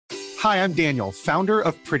Hi, I'm Daniel, founder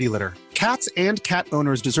of Pretty Litter. Cats and cat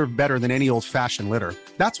owners deserve better than any old-fashioned litter.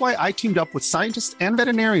 That's why I teamed up with scientists and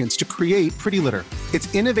veterinarians to create Pretty Litter.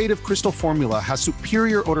 Its innovative crystal formula has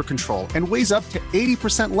superior odor control and weighs up to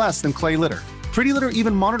 80% less than clay litter. Pretty Litter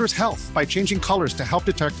even monitors health by changing colors to help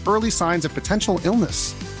detect early signs of potential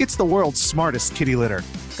illness. It's the world's smartest kitty litter.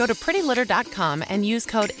 Go to prettylitter.com and use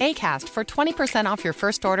code ACAST for 20% off your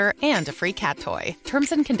first order and a free cat toy.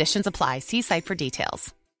 Terms and conditions apply. See site for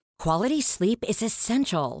details. Quality sleep is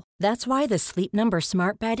essential. That's why the Sleep Number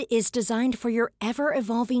Smart Bed is designed for your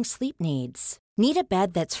ever-evolving sleep needs. Need a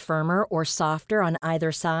bed that's firmer or softer on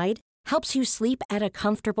either side? Helps you sleep at a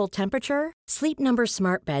comfortable temperature? Sleep Number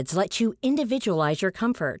Smart Beds let you individualize your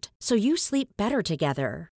comfort, so you sleep better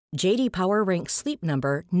together. J.D. Power ranks Sleep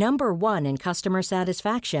Number number 1 in customer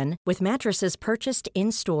satisfaction with mattresses purchased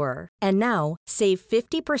in-store. And now, save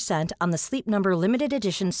 50% on the Sleep Number Limited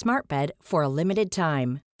Edition Smart Bed for a limited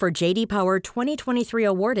time. For J.D. Power 2023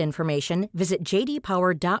 award information, visit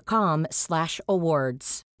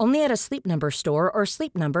jdpower.com/awards. Only at a Sleep Number store or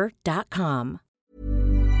sleepnumber.com.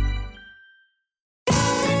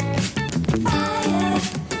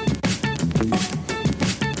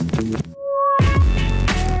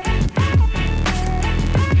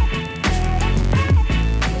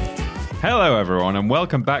 Hello, everyone, and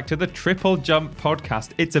welcome back to the TripleJump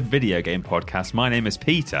podcast. It's a video game podcast. My name is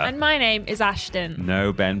Peter. And my name is Ashton.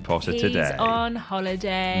 No Ben Potter today. He's on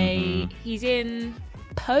holiday. He's in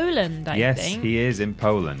Poland, I think. Yes, he is in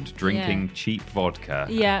Poland, drinking cheap vodka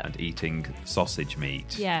and eating sausage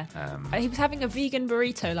meat. Yeah. He was having a vegan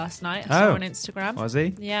burrito last night. I saw on Instagram. Was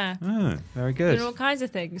he? Yeah. Oh, very good. Doing all kinds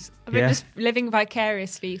of things. I've been just living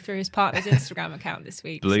vicariously through his partner's Instagram account this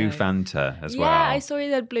week. Blue Fanta as well. Yeah, I saw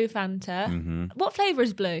he had blue Fanta. Mm-hmm. What flavour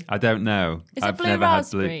is blue? I don't know. Is it blue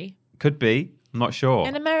raspberry? Could be. I'm not sure.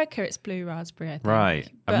 In America, it's blue raspberry, I think. Right.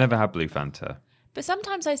 I've never had blue Fanta. But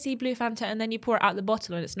sometimes I see blue Fanta and then you pour it out the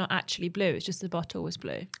bottle and it's not actually blue. It's just the bottle was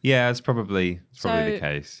blue. Yeah, it's probably the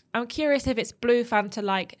case. I'm curious if it's blue Fanta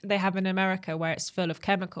like they have in America where it's full of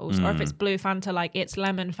chemicals or if it's blue Fanta like it's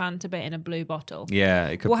lemon Fanta but in a blue bottle. Yeah,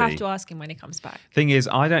 it could be. We'll have to ask him when he comes back. Thing is,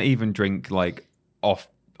 I don't even drink like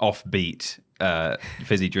offbeat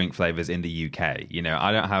fizzy drink flavors in the UK. You know,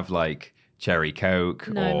 I don't have like cherry Coke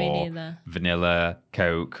or vanilla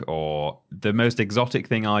Coke, or the most exotic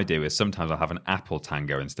thing I do is sometimes I'll have an apple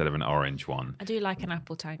tango instead of an orange one. I do like an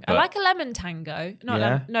apple tango. I like a lemon tango.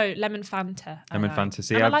 Lemon Fanta. Lemon Fanta.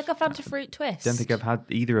 See, and I like a Fanta fruit twist. I don't think I've had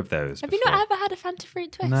either of those Have before. you not ever had a Fanta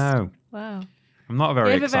fruit twist? No. Wow. I'm not a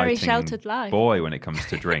very exciting sheltered life. boy when it comes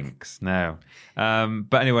to drinks. No.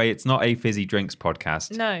 But anyway, it's not a fizzy drinks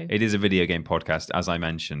podcast. No. It is a video game podcast, as I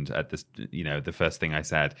mentioned at this, the first thing I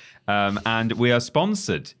said. And we are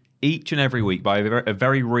sponsored each and every week by a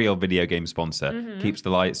very real video game sponsor. Mm-hmm. Keeps the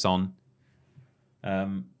lights on.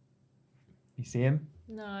 You see him?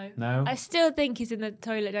 No. I still think he's in the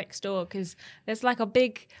toilet next door because there's like a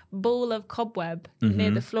big ball of cobweb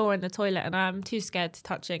near the floor in the toilet and I'm too scared to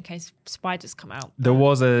touch it in case spiders come out. There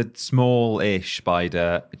was a small-ish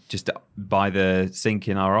spider just by the sink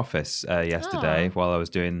in our office yesterday while I was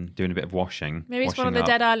doing a bit of washing. Maybe it's one of the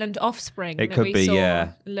Dead Island offspring. It could be,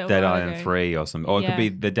 Dead Island 3 or something. Or it could be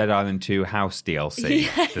the Dead Island 2 house DLC,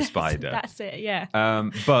 the spider. That's it, yeah.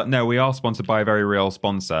 But no, we are sponsored by a very real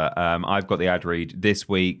sponsor. I've got the ad read this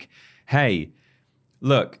week. Hey,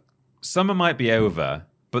 look, summer might be over,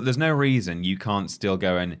 but there's no reason you can't still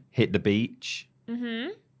go and hit the beach,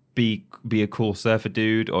 be a cool surfer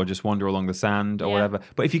dude, or just wander along the sand or whatever.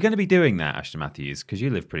 But if you're going to be doing that, Ashton Matthews, because you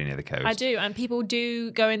live pretty near the coast. I do, and people do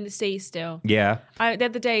go in the sea still. Yeah. The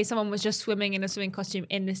other day, someone was just swimming in a swimming costume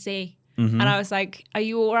in the sea. Mm-hmm. And I was like, are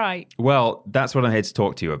you all right? Well, that's what I'm here to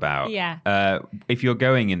talk to you about. Yeah. If you're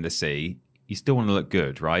going in the sea, you still want to look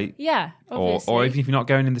good, right? Yeah, obviously. Or even if you're not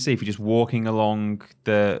going in the sea, if you're just walking along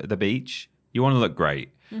the beach, you want to look great.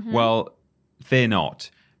 Mm-hmm. Well, fear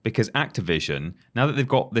not, because Activision, now that they've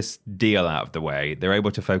got this deal out of the way, they're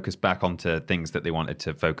able to focus back onto things that they wanted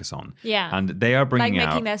to focus on. Yeah. And they are bringing out...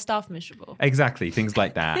 Like making their staff miserable. Exactly, things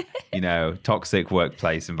like that. Toxic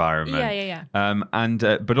workplace environment. Yeah.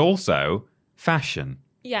 But also fashion.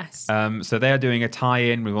 Yes. So they are doing a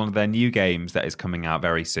tie-in with one of their new games that is coming out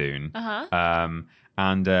very soon. Uh-huh.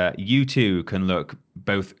 And you too can look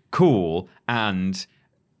both cool and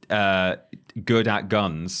good at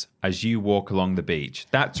guns as you walk along the beach.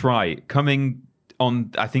 That's right. Coming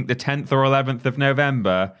on, I think, the 10th or 11th of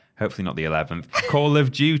November, hopefully not the 11th, Call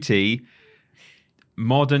of Duty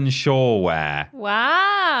Modern Shorewear.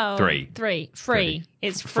 Wow. Free. It's free.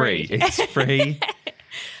 It's free.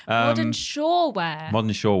 Modern shoreware.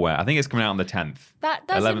 Modern shoreware. I think it's coming out on the 10th. That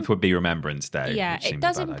does 11th would be Remembrance Day. Yeah, which it seems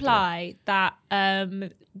does a bad imply that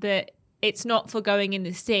that it's not for going in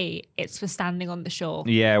the sea, it's for standing on the shore.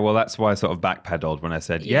 Yeah, well, that's why I sort of backpedaled when I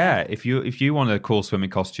said, Yeah. if you want a cool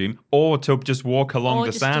swimming costume, or to just walk along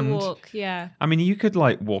the sand. To walk, yeah. I mean, you could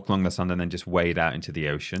like walk along the sand and then just wade out into the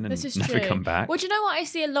ocean and This is never true. come back. Well, do you know what I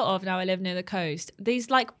see a lot of now I live near the coast?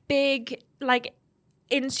 These like big, like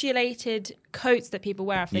insulated coats that people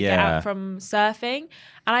wear if they get out from surfing.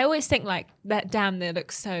 And I always think like, that damn, they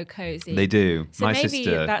look so cozy. They do. So maybe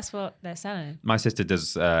that's what they're selling. My sister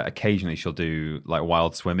does, occasionally she'll do like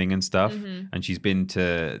wild swimming and stuff. And she's been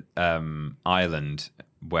to Ireland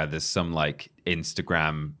where there's some like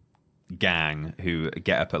Instagram gang who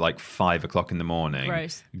get up at like 5 o'clock in the morning,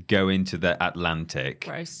 Gross. Go into the Atlantic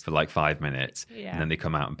Gross. for like 5 minutes, Yeah. and then they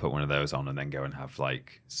come out and put one of those on and then go and have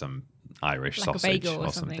like some Irish Like a sausage bagel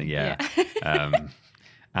or something. Yeah.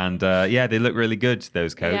 And they look really good,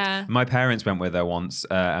 those coats. Yeah. My parents went with her once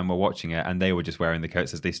and were watching it, and they were just wearing the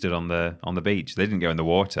coats as they stood on the beach. They didn't go in the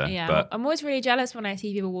water. Yeah, but I'm always really jealous when I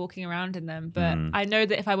see people walking around in them. But I know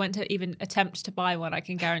that if I went to even attempt to buy one, I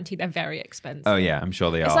can guarantee they're very expensive. oh yeah, I'm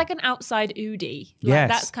sure they are. It's like an outside Oodie. Like, Yes,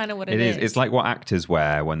 that's kind of what it is. It's like what actors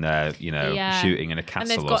wear when they're Yeah. shooting in a castle and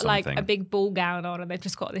they've or got something. like a big ball gown on, and they've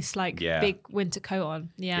just got this like big winter coat on.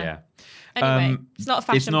 Yeah. Anyway, it's not a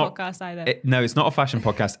fashion podcast either. No, it's not a fashion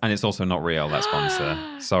podcast, and it's also not real. That sponsor,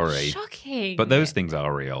 sorry, Shocking. but those things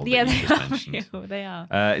are real. Yeah, that you they just are mentioned. real. They are.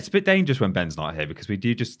 It's a bit dangerous when Ben's not here because we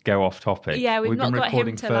do just go off topic. Yeah, we've not been got him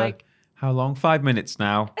recording to, for like- how long? 5 minutes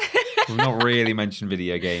now. We've not really mentioned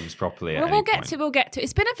video games properly. Well, we'll get to.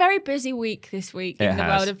 It's been a very busy week this week in the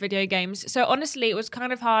has. world of video games. So honestly, it was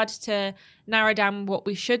kind of hard to narrow down what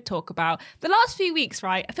we should talk about. The last few weeks,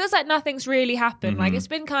 right? It feels like nothing's really happened. Like it's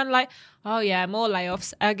been kind of like, oh yeah, more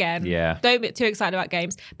layoffs again. Yeah. Don't get too excited about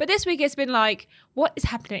games. But this week it's been like, what is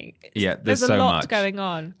happening? Yeah, there's a so lot much going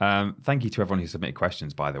on. Thank you to everyone who submitted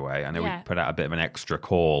questions, by the way. I know Yeah. we put out a bit of an extra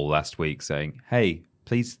call last week saying, hey,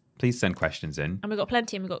 please send questions in. And we've got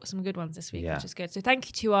plenty, and we've got some good ones this week, Yeah. which is good. So thank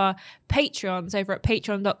you to our Patreons over at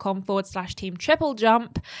patreon.com/team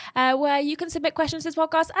TripleJump, where you can submit questions to this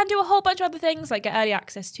podcast and do a whole bunch of other things, like get early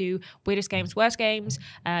access to Weirdest Games, Worst Games,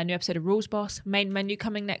 new episode of Rules Boss, main menu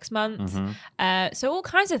coming next month. So all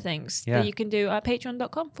kinds of things that you can do at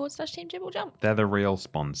patreon.com/team TripleJump. They're the real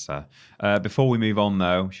sponsor. Before we move on,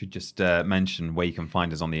 though, should just mention where you can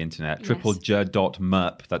find us on the internet. Yes.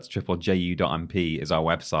 TripleJ.mup, that's triplej.mp is our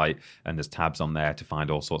website, and there's tabs on there to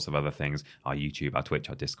find all sorts of other things, our YouTube, our Twitch,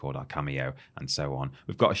 our Discord, our Cameo, and so on.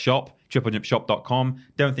 We've got a shop, triplejumpshop.com.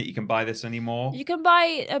 Don't think you can buy this anymore. You can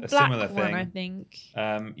buy a black similar one, thing. I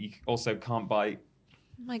think. You also can't buy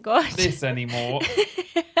Oh my God. this anymore.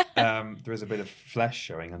 There is a bit of flesh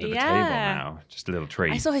showing under the table now. Just a little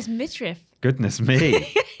treat. I saw his midriff. Goodness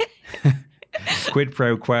me. Quid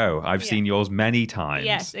pro quo. I've seen yours many times.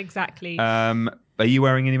 Yes, exactly. Are you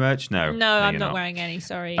wearing any merch? No. no, I'm you're not wearing any,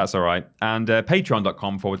 sorry. That's all right. And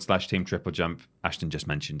patreon.com/team TripleJump. Ashton just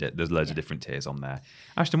mentioned it. There's loads of different tiers on there.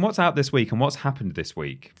 Ashton, what's out this week and what's happened this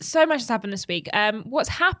week? So much has happened this week. What's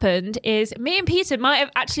happened is me and Peter might have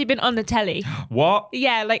actually been on the telly. What?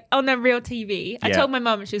 Yeah, like on the real TV. I Yeah. told my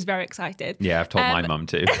mum and she was very excited. Yeah, I've told my mum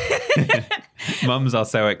too. Mums are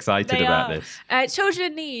so excited They about are. this. Children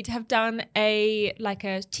in Need have done a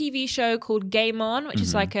TV show called Game On, which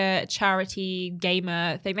is like a charity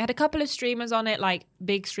gamer thing. They had a couple of streamers on it, like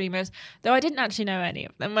big streamers, though I didn't actually know any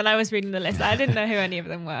of them when I was reading the list. I didn't know who any of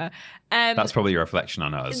them were. That's probably a reflection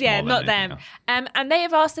on us. Yeah, more not than anything them. else. And they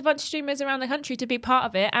have asked a bunch of streamers around the country to be part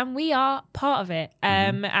of it, and we are part of it.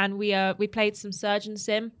 And we played some Surgeon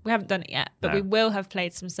Sim. We haven't done it yet, but No. we will have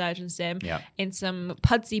played some Surgeon Sim Yeah. in some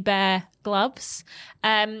Pudsey Bear gloves.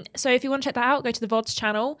 So if you want to check that out, go to the VODs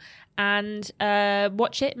channel and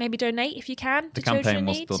watch it. Maybe donate if you can The to Children campaign in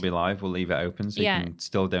will Need. still be live. We'll leave it open so Yeah. you can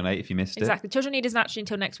still donate if you missed it. Exactly. Children in Need isn't actually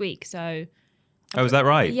until next week, so Oh, is that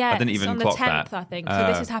right? yeah, I didn't it's even on the clock 10th, that. I think. So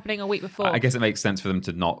this is happening a week before. I guess it makes sense for them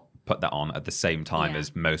to not put that on at the same time Yeah.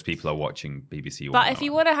 as most people are watching BBC One. But if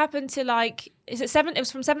you want to happen to is it 7? It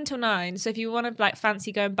was from 7 till 9. So if you want to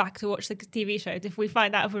fancy going back to watch the TV show, if we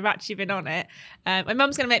find out if we've actually been on it, my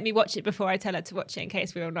mum's going to make me watch it before I tell her to watch it in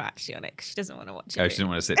case we're not actually on it because she doesn't want to watch it. Oh, she didn't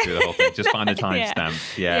want to sit through the whole thing. Just find a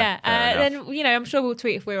timestamp. Yeah. fair enough. Then I'm sure we'll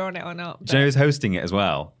tweet if we're on it or not. Do you know who's hosting it as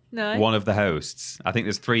well? No. One of the hosts. I think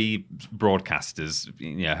there's 3 broadcasters,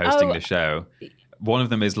 hosting Oh. the show. One of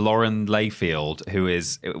them is Lauren Layfield, who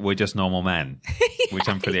is We're Just Normal Men, which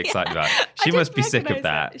I'm pretty excited about. She I must be didn't sick of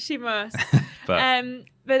recognise that. She must. But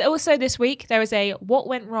But also this week, there was a What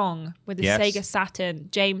Went Wrong with the Yes. Sega Saturn.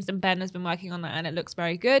 James and Ben has been working on that, and it looks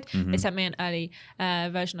very good. They sent me an early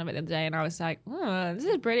version of it the other day, and I was like, oh, this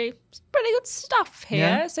is pretty good stuff here.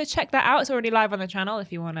 Yeah. So check that out. It's already live on the channel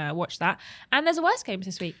if you want to watch that. And there's a worst games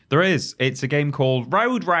this week. There is. It's a game called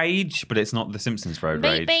Road Rage, but it's not The Simpsons Road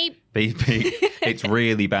Beep, Rage. beep. Beep, beep. It's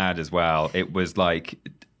really bad as well. It was like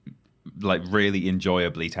really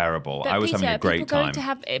enjoyably terrible. But I was Peter, having a great people going time. to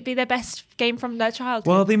have it be their best game from their childhood.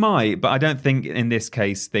 Well, they might, but I don't think in this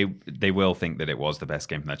case they will think that it was the best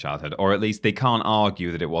game from their childhood, or at least they can't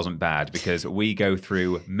argue that it wasn't bad because we go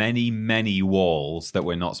through many walls that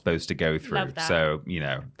we're not supposed to go through. Love that. So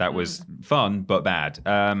that was fun but bad.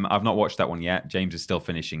 I've not watched that one yet. James is still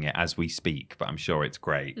finishing it as we speak, but I'm sure it's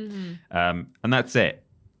great. And that's it.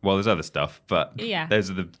 Well, there's other stuff, but Yeah. those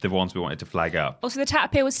are the ones we wanted to flag up. Also, the tap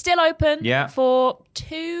appeal was still open Yeah. for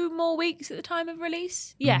 2 more weeks at the time of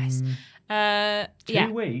release. Yes.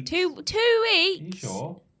 2 weeks? 2 weeks. Are you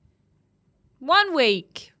sure? 1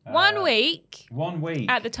 week. 1 week 1 week.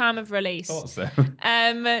 at the time of release. Thought so.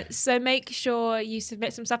 So make sure you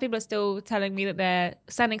submit some stuff. People are still telling me that they're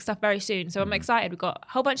sending stuff very soon. So I'm excited. We've got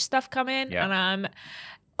a whole bunch of stuff coming, Yeah. and I'm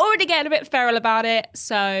already getting a bit feral about it.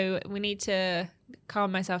 So we need to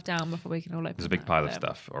calm myself down before we can all open. There's a big that. pile of But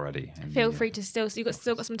stuff already. Feel free to still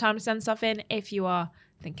got some time to send stuff in if you are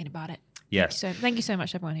thinking about it. Yes. So thank you so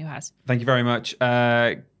much, everyone who has. Thank you very much.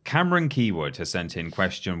 Cameron Keywood has sent in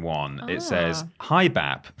question 1. It says, Hi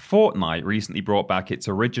BAP, Fortnite recently brought back its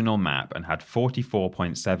original map and had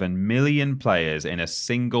 44.7 million players in a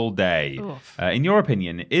single day. In your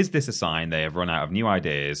opinion, is this a sign they have run out of new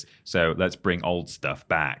ideas? So let's bring old stuff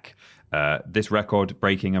back. This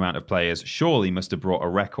record-breaking amount of players surely must have brought a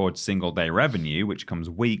record single-day revenue, which comes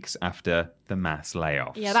weeks after the mass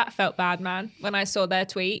layoffs. Yeah, that felt bad, man, when I saw their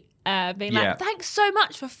tweet. Being Yeah. like, thanks so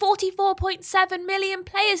much for 44.7 million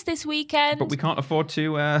players this weekend. But we can't afford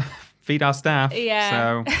to feed our staff.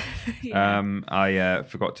 Yeah. So Yeah. I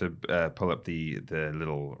forgot to pull up the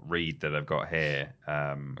little read that I've got here,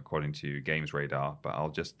 according to Games Radar, but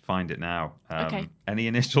I'll just find it now. Okay. Any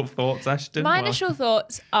initial thoughts, Ashton? My initial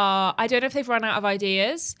thoughts are, I don't know if they've run out of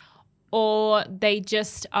ideas or they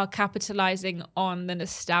just are capitalizing on the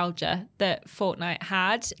nostalgia that Fortnite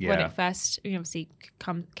had when Yeah. it first obviously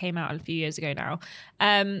came out a few years ago now.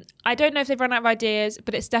 I don't know if they've run out of ideas,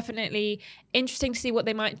 but it's definitely interesting to see what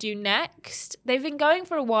they might do next. They've been going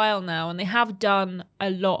for a while now and they have done a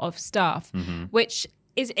lot of stuff, which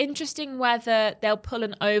is interesting whether they'll pull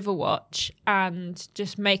an Overwatch and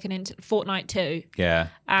just make an Fortnite 2. Yeah,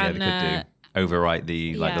 And, they could do. Overwrite the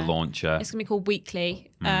yeah. the launcher. It's gonna be called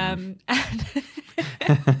Weekly, and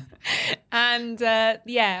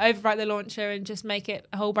overwrite the launcher and just make it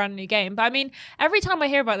a whole brand new game. But I mean, every time I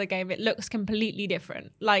hear about the game, it looks completely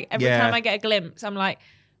different. Like every Yeah. time I get a glimpse, I'm like,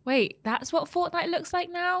 wait, that's what Fortnite looks like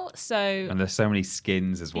now. So And there's so many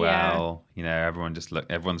skins as well.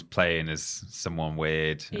 Everyone's playing as someone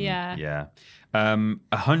weird. And, Yeah.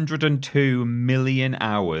 102 million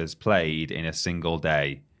hours played in a single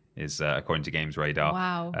day is according to Games Radar.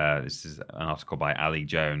 Wow. This is an article by Ali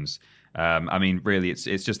Jones. I mean, really, it's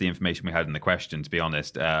just the information we had in the question, to be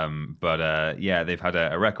honest. But they've had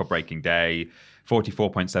a record-breaking day.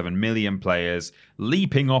 44.7 million players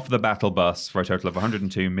leaping off the battle bus for a total of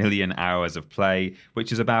 102 million hours of play,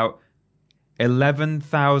 which is about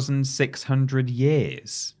 11,600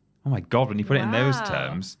 years. Oh my God, when you put it in those Wow.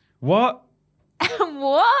 terms. What?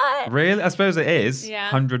 what? Really? I suppose it is. Yeah.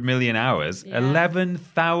 100 million hours. Yeah.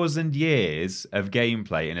 11,000 years of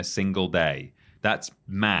gameplay in a single day. That's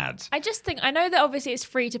mad. I just think, I know that obviously it's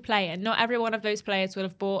free to play and not every one of those players will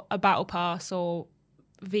have bought a battle pass or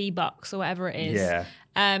V-Bucks or whatever it is. Yeah.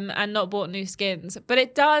 And not bought new skins. But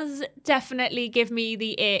it does definitely give me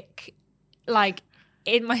the ick, like,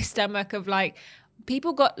 in my stomach of, like,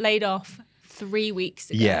 people got laid off 3 weeks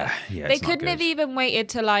ago. Yeah, They it's not couldn't have good. even waited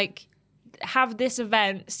to, like, have this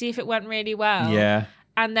event, see if it went really well. Yeah.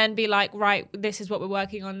 And then be like, right, this is what we're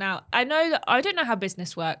working on now. I know that I don't know how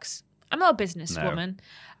business works. I'm not a businesswoman.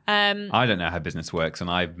 I don't know how business works, and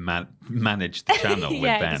I've managed the channel with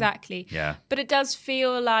yeah, Ben. exactly. Yeah. But it does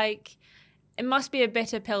feel like it must be a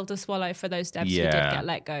bitter pill to swallow for those devs who did Yeah. get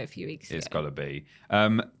let go a few weeks ago. It's got to be.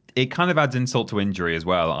 It kind of adds insult to injury as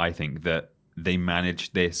well, I think, that they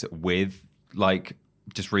managed this with, like,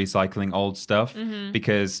 just recycling old stuff.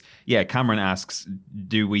 Because, Cameron asks,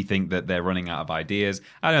 do we think that they're running out of ideas?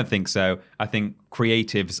 I don't think so. I think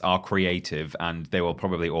creatives are creative and they will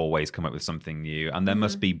probably always come up with something new. And there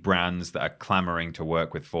must be brands that are clamoring to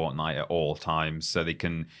work with Fortnite at all times so they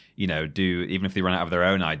can, do, even if they run out of their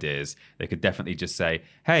own ideas, they could definitely just say,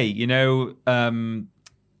 hey,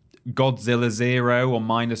 Godzilla 0 or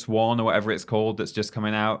 -1 or whatever it's called that's just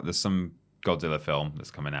coming out. There's some Godzilla film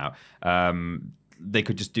that's coming out. They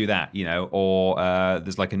could just do that, you know, or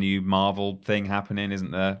there's like a new Marvel thing happening,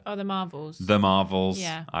 isn't there? Oh, the Marvels. The Marvels.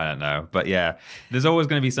 Yeah. I don't know. But yeah, there's always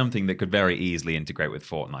going to be something that could very easily integrate with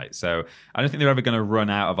Fortnite. So I don't think they're ever going to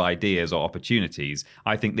run out of ideas or opportunities.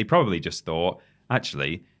 I think they probably just thought,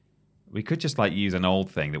 actually, we could just like use an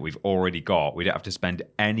old thing that we've already got. We don't have to spend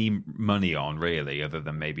any money on really, other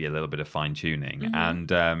than maybe a little bit of fine tuning, and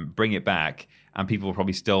bring it back, and people will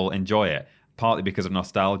probably still enjoy it. Partly because of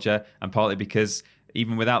nostalgia, and partly because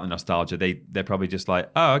even without the nostalgia, they're probably just like,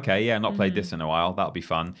 oh, okay, yeah, not played this in a while. That'll be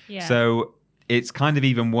fun. Yeah. So it's kind of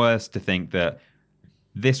even worse to think that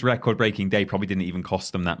this record-breaking day probably didn't even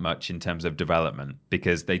cost them that much in terms of development,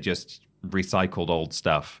 because they just recycled old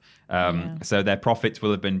stuff. So their profits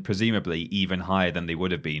will have been presumably even higher than they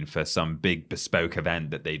would have been for some big bespoke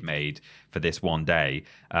event that they'd made for this one day.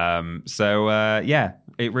 Yeah,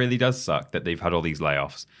 it really does suck that they've had all these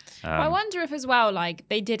layoffs. I wonder if as well, like,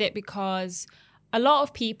 they did it because a lot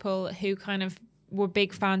of people who kind of were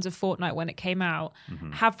big fans of Fortnite when it came out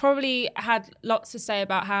have probably had lots to say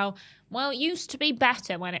about how, well, it used to be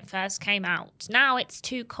better when it first came out. Now it's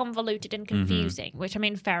too convoluted and confusing, which, I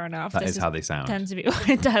mean, fair enough. That is how they sound. Tends to be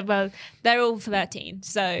well, they're all 13,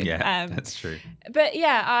 so yeah, that's true. But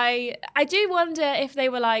yeah, I do wonder if they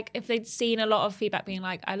were like, if they'd seen a lot of feedback being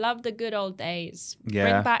like, I love the good old days.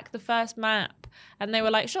 Yeah. Bring back the first map. And they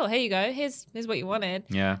were like, sure, here you go. Here's what you wanted.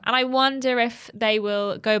 Yeah. And I wonder if they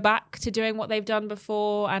will go back to doing what they've done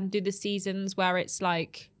before and do the seasons where it's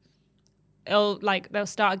like, they'll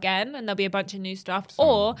start again and there'll be a bunch of new stuff,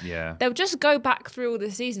 or they'll just go back through all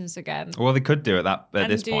the seasons again. Well, they could do it at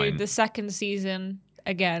this point. And do the second season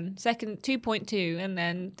again, second 2.2 and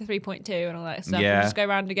then 3.2 and all that stuff. Yeah. And just go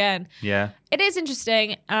around again. Yeah. It is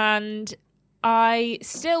interesting, and I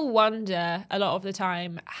still wonder a lot of the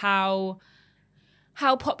time how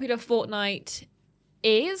popular Fortnite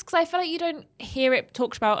is, because I feel like you don't hear it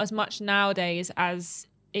talked about as much nowadays as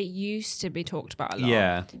it used to be talked about a lot.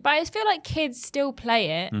 Yeah. But I feel like kids still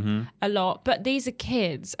play it a lot, but these are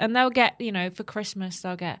kids, and they'll get, you know, for Christmas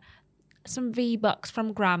they'll get some V-Bucks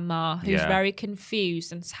from grandma who's very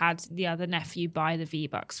confused and has had the other nephew buy the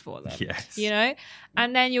V-Bucks for them. Yes. You know?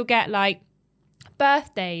 And then you'll get like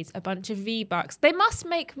birthdays, a bunch of V-Bucks. They must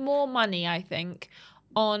make more money, I think,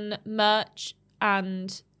 on merch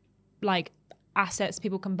and like assets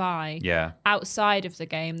people can buy outside of the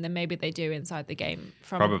game than maybe they do inside the game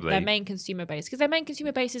from their main consumer base, because their main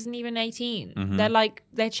consumer base isn't even 18.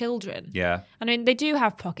 They're children. Yeah. I mean, they do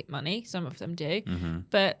have pocket money, some of them do,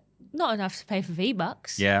 but not enough to pay for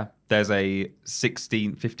V-Bucks. Yeah. There's a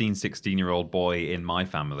 16-year-old boy in my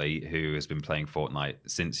family who has been playing Fortnite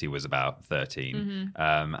since he was about 13.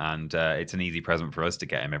 And it's an easy present for us to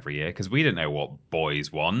get him every year, because we don't know what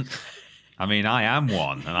boys want. I mean, I am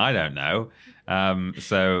one, and I don't know.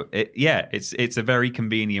 It's a very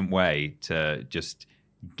convenient way to just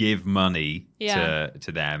give money to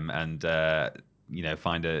them, and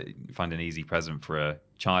find an easy present for a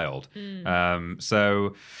child. I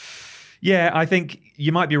think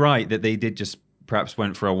you might be right that they did just perhaps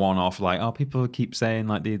went for a one-off, like, oh, people keep saying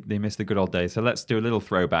like they miss the good old days, so let's do a little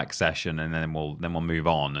throwback session, and then we'll move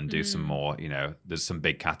on and do some more. You know, there's some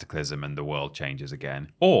big cataclysm and the world changes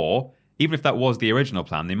again, or even if that was the original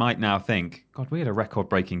plan, they might now think, God, we had a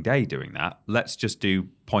record-breaking day doing that. Let's just do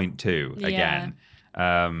 0.2 again.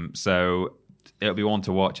 So it'll be one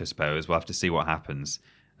to watch, I suppose. We'll have to see what happens.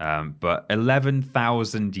 But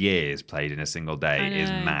 11,000 years played in a single day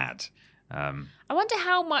is mad. I wonder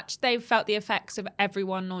how much they've felt the effects of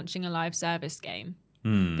everyone launching a live service game.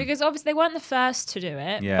 Because obviously they weren't the first to do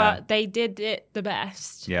it, but they did it the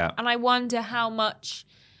best. Yeah. And I wonder how much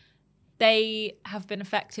they have been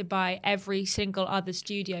affected by every single other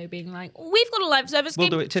studio being like, we've got a live service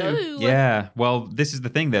game do it too. Yeah. Well, this is the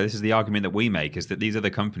thing, though. This is the argument that we make, is that these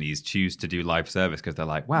other companies choose to do live service because they're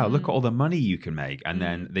like, wow, look at all the money you can make. And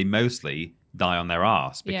then they mostly die on their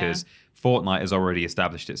arse because Fortnite has already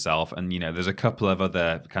established itself, and, you know, there's a couple of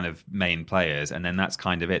other kind of main players, and then that's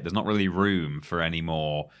kind of it. There's not really room for any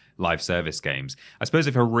more live service games. I suppose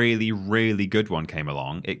if a really, really good one came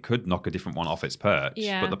along, it could knock a different one off its perch.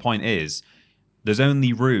 Yeah. But the point is, there's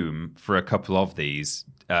only room for a couple of these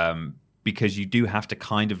because you do have to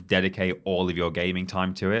kind of dedicate all of your gaming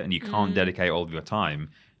time to it, and you can't dedicate all of your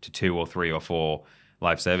time to 2 or 3 or 4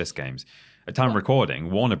 live service games. At time of recording,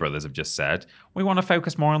 Warner Brothers have just said, we want to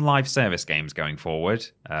focus more on live service games going forward,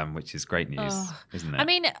 which is great news, isn't it? I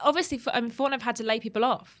mean, obviously, Fortnite have had to lay people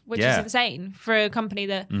off, which is insane for a company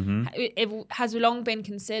that it has long been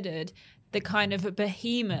considered the kind of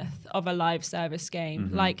behemoth of a live service game.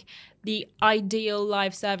 Mm-hmm. Like the ideal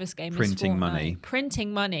live service game Printing is Fortnite. money.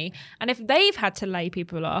 Printing money. And if they've had to lay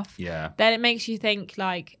people off, Yeah. then it makes you think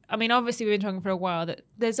like, I mean, obviously we've been talking for a while that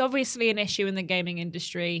there's obviously an issue in the gaming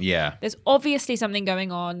industry. Yeah. There's obviously something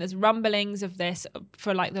going on. There's rumblings of this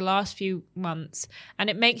for like the last few months. And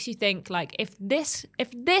it makes you think like if this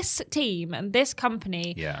team and this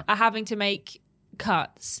company are having to make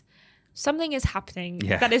cuts, something is happening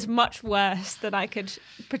that is much worse than I could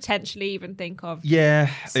potentially even think of. Yeah,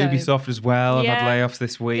 So, Ubisoft as well. I've had layoffs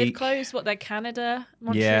this week. They've closed their Canada,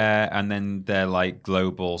 Montreal. Yeah, and then they're like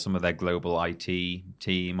some of their global IT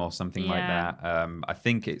team or something like that. I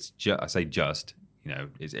think it's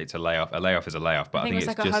it's a layoff. A layoff is a layoff, but I think it's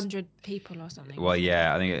it's like just 100 people or something. Well,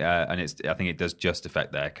 yeah, I think it does just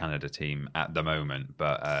affect their Canada team at the moment,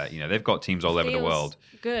 but they've got teams all over the world.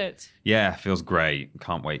 Good. Yeah, feels great.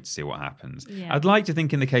 Can't wait to see what happens. Yeah. I'd like to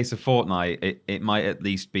think in the case of Fortnite, it might at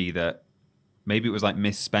least be that maybe it was like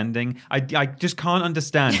misspending. I just can't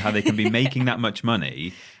understand how they can be making that much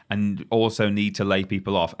money and also need to lay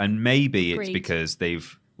people off. And maybe it's because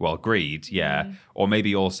they've greed, or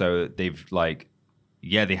maybe also they've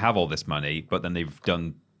they have all this money, but then they've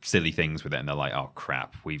done silly things with it, and they're like, "Oh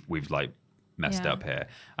crap, we've like messed up here."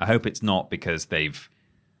 I hope it's not because they've.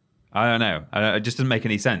 I don't know. It just doesn't make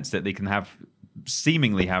any sense that they can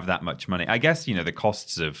seemingly have that much money. I guess the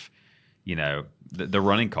costs of, the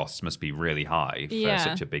running costs must be really high for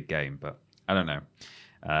such a big game, but I don't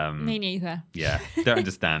know. Me neither. Yeah, don't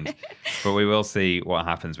understand. But we will see what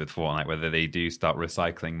happens with Fortnite, whether they do start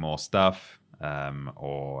recycling more stuff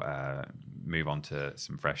or move on to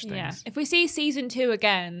some fresh things. Yeah. If we see season 2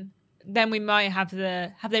 again, then we might have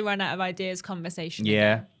they run out of ideas conversation.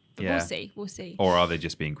 Again. But we'll see. Or are they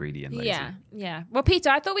just being greedy and lazy? Yeah. Well, Peter,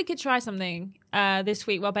 I thought we could try something this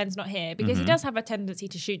week while Ben's not here, because he does have a tendency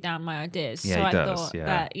to shoot down my ideas. Yeah, so he I does, thought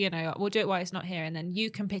that, we'll do it while he's not here, and then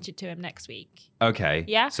you can pitch it to him next week. Okay.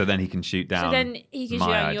 Yeah. So then he can shoot down. So then he can shoot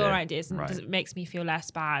down your ideas, and right. it makes me feel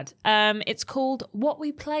less bad. It's called What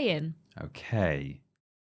We Play In. Okay.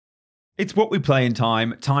 It's What We Play in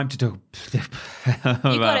time. Time to talk.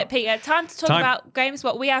 You got it, Peter. Time to talk about games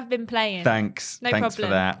what we have been playing. Thanks. No Thanks problem.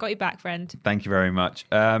 for that. Got your back, friend. Thank you very much.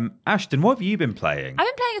 Ashton, what have you been playing? I've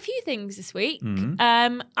been playing a few things this week.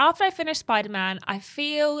 Mm-hmm. After I finished Spider-Man, I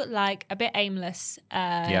feel like a bit aimless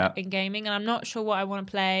in gaming, and I'm not sure what I want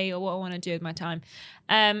to play or what I want to do with my time.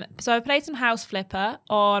 So I played some House Flipper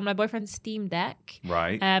on my boyfriend's Steam Deck.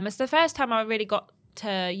 Right. It's the first time I really got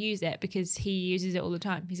to use it because he uses it all the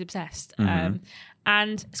time. He's obsessed.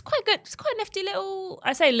 And it's quite good. It's quite a nifty little,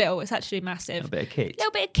 I say little, it's actually massive. A little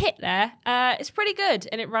bit of kit there. It's pretty good,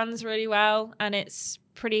 and it runs really well, and it's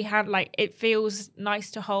pretty it feels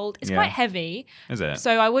nice to hold. It's quite heavy. Is it?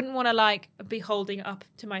 So I wouldn't want to be holding it up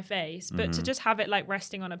to my face, but to just have it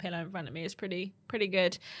resting on a pillow in front of me is pretty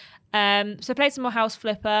good. So I played some more House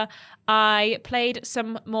Flipper. I played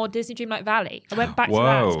some more Disney Dreamlight Valley. I went back to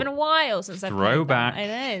that. It's been a while since I've played that.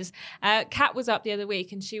 It is. Kat was up the other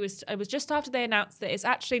week, and it was just after they announced that it's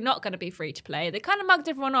actually not going to be free to play. They kind of mugged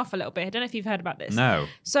everyone off a little bit. I don't know if you've heard about this. No.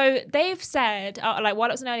 So they've said, while it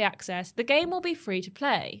was in early access, the game will be free to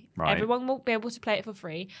play. Right. Everyone will be able to play it for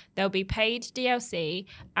free. There'll be paid DLC,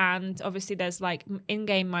 and obviously there's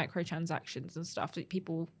in-game microtransactions and stuff that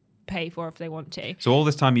people pay for if they want to. So all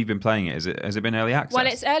this time you've been playing it, has it been early access? Well,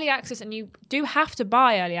 it's early access, and you do have to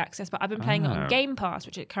buy early access, but I've been playing it on Game Pass,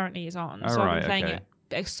 which it currently is on. So I've been playing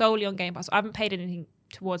it solely on Game Pass. I haven't paid anything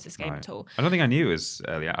towards this game at all. I don't think I knew it was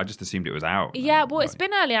early. I just assumed it was out. Yeah, well, it's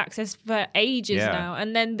been early access for ages now,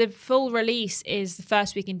 and then the full release is the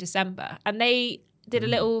first week in December. And they did a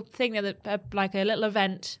little thing, a little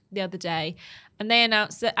event the other day, and they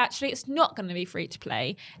announced that actually it's not going to be free to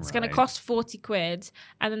play. It's going to cost 40 quid,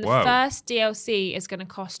 and then the first DLC is going to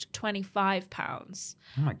cost £25.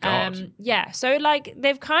 Oh my God. So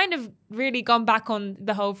they've kind of really gone back on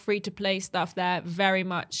the whole free to play stuff there, very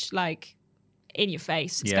much in your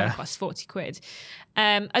face. It's going to cost 40 quid.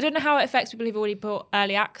 I don't know how it affects people who've already bought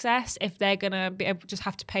early access, if they're going to be able to just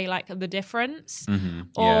have to pay the difference,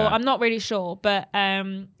 or I'm not really sure, but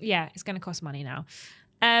it's going to cost money now.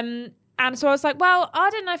 And so I was like, well,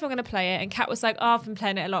 I don't know if I'm going to play it. And Kat was like, oh, I've been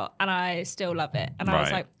playing it a lot and I still love it. And I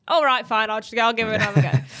was like, all right, fine, I'll give it another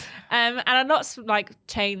go. And a lot's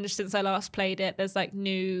changed since I last played it. There's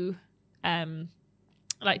new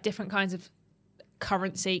different kinds of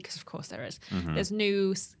currency, because of course there is. There's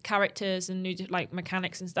new characters and new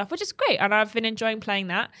mechanics and stuff, which is great, and I've been enjoying playing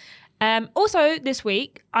that. Also this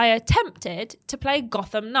week I attempted to play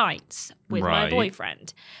Gotham Knights with my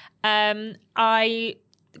boyfriend.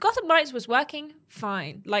 Gotham Knights was working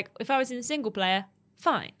fine. If I was in single player,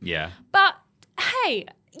 fine. Yeah. But hey,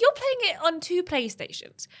 you're playing it on 2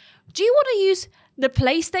 PlayStations. Do you want to use the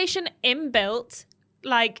PlayStation inbuilt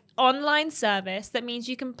like online service that means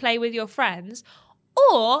you can play with your friends,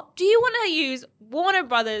 or do you want to use Warner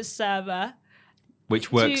Brothers server,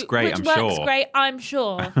 which works great, I'm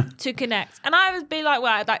sure, to connect? And I would be like,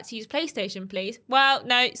 well, I'd like to use PlayStation, please. Well,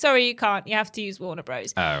 no, sorry, you can't. You have to use Warner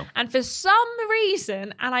Bros. Oh. And for some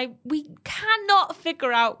reason, we cannot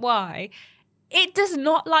figure out why, it does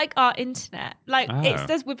not like our internet. Like, it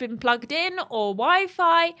says we've been plugged in or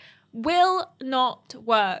Wi-Fi. Will not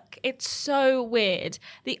work. It's so weird.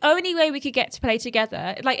 The only way we could get to play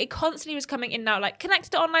together, like, it constantly was coming in now, like,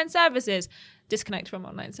 connected to online services, disconnect from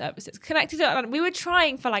online services, connected to online. We were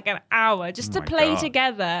trying for like an hour just to play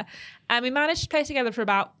together, and we managed to play together for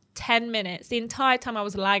about 10 minutes. The entire time I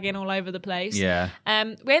was lagging all over the place. Yeah.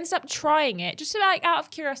 We ended up trying it just to, like, out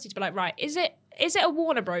of curiosity, to be like, right, is it a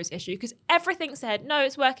Warner Bros issue? Because everything said, no,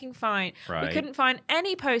 it's working fine. Right. We couldn't find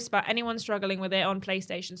any posts about anyone struggling with it on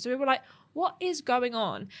PlayStation. So we were like, what is going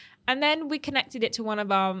on? And then we connected it to one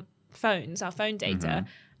of our phones, our phone data,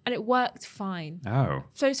 and it worked fine. Oh.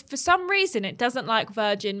 So for some reason, it doesn't like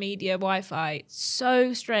Virgin Media Wi-Fi. It's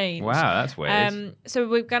so strange. Wow, that's weird. So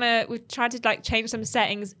we've tried to like change some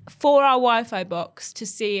settings for our Wi-Fi box to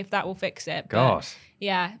see if that will fix it. God.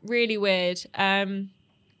 Yeah, really weird.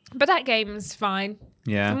 But that game's fine.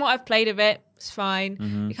 Yeah. From what I've played of it, it's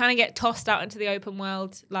fine. You kind of get tossed out into the open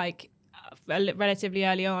world like relatively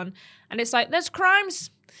early on, and it's like there's crimes,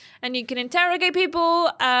 and you can interrogate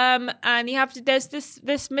people, and you have to. There's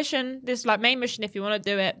this mission, this like main mission if you want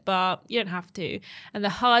to do it, but you don't have to. And the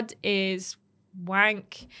HUD is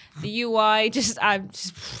wank. The UI just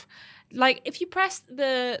like if you press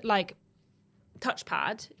the like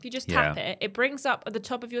touchpad, if you just tap it, it brings up at the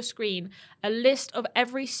top of your screen a list of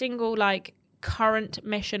every single like current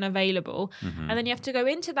mission available, and then you have to go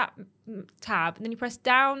into that tab, and then you press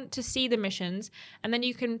down to see the missions, and then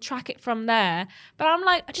you can track it from there. But I'm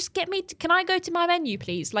like, just can I go to my menu,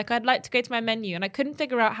 please? Like, I'd like to go to my menu, and I couldn't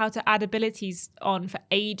figure out how to add abilities on for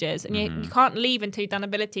ages, and you can't leave until you've done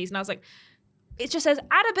abilities. And I was like, it just says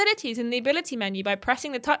add abilities in the ability menu by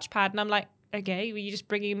pressing the touchpad, and I'm like, okay, well, you're just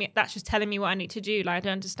bringing me, that's just telling me what I need to do. Like, I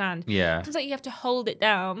don't understand. Yeah. It turns out you have to hold it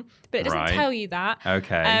down, but it doesn't tell you that.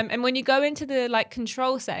 Okay. And when you go into the like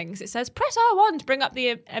control settings, it says press R1 to bring up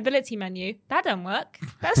the ability menu. That don't work.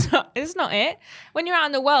 It's not it. When you're out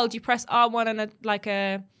in the world, you press R1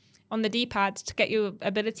 on the D-pad to get your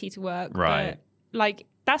ability to work. Right. But, like,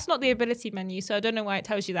 that's not the ability menu, so I don't know why it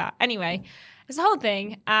tells you that. Anyway, it's a whole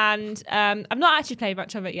thing, and I've not actually played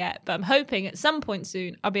much of it yet, but I'm hoping at some point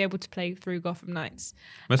soon I'll be able to play through Gotham Knights.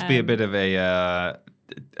 Must be a bit of a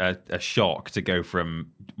shock to go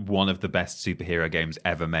from one of the best superhero games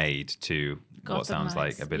ever made to Gotham what sounds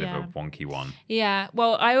Knights, like a bit of a wonky one. Yeah,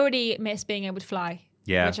 well, I already miss being able to fly.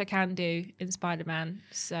 Yeah. Which I can do in Spider-Man.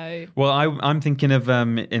 So, well, I'm thinking of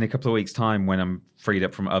in a couple of weeks' time when I'm freed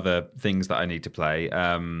up from other things that I need to play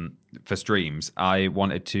for streams. I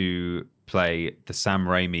wanted to play the Sam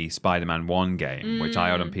Raimi Spider-Man 1 game, which I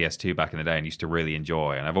had on PS2 back in the day and used to really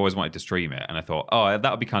enjoy. And I've always wanted to stream it. And I thought, oh, that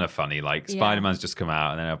would be kind of funny. Like, Spider-Man's just come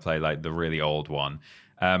out, and then I'll play like the really old one.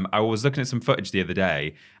 I was looking at some footage the other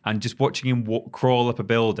day and just watching him crawl up a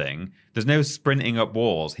building. There's no sprinting up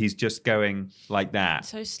walls. He's just going like that.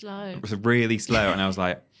 So slow. It was really slow. And I was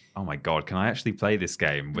like, oh my God, can I actually play this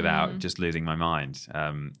game without just losing my mind?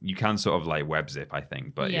 You can sort of like web zip, I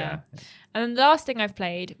think, but yeah. And then the last thing I've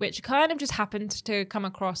played, which kind of just happened to come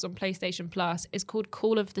across on PlayStation Plus, is called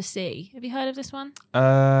Call of the Sea. Have you heard of this one?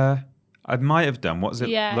 I might have done. What does it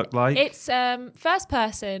look like? It's first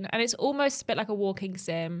person, and it's almost a bit like a walking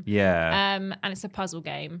sim. Yeah. And it's a puzzle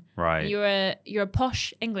game. Right. You're a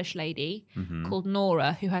posh English lady called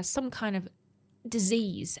Nora who has some kind of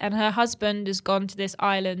disease, and her husband has gone to this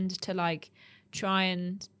island to like try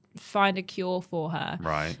and find a cure for her.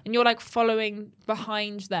 Right. And you're like following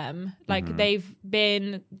behind them, like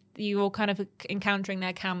you're kind of encountering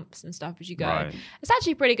their camps and stuff as you go. Right. It's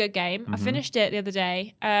actually a pretty good game. I finished it the other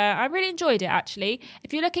day. I really enjoyed it, actually.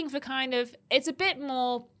 If you're looking for kind of, it's a bit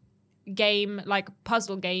more game, like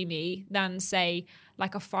puzzle gamey than say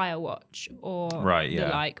like a Firewatch or the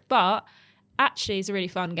like, but actually it's a really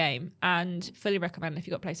fun game and fully recommend if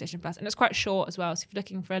you've got PlayStation Plus. And it's quite short as well, so if you're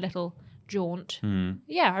looking for a little jaunt,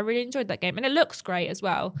 I really enjoyed that game, and it looks great as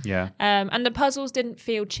well. And the puzzles didn't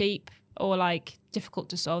feel cheap or like difficult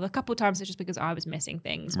to solve. A couple of times it's just because I was missing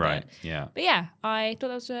things, but yeah, I thought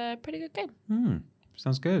that was a pretty good game.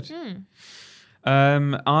 Sounds good.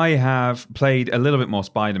 I have played a little bit more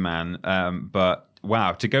Spider-Man, but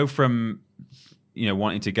wow, to go from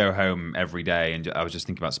wanting to go home every day, and I was just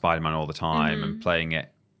thinking about Spider-Man all the time and playing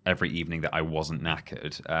it every evening that I wasn't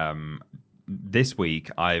knackered. This week,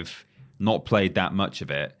 I've not played that much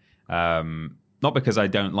of it. Not because I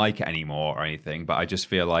don't like it anymore or anything, but I just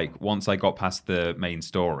feel like once I got past the main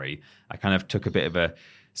story, I kind of took a bit of a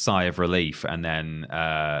sigh of relief. And then,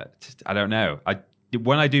 I don't know.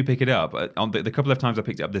 When I do pick it up, on the couple of times I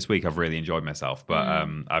picked it up this week, I've really enjoyed myself. But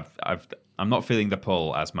I'm not feeling the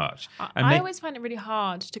pull as much. I always find it really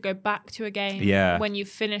hard to go back to a game when you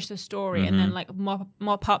finish the story and then like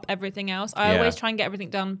mop up everything else. I always try and get everything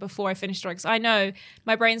done before I finish story because I know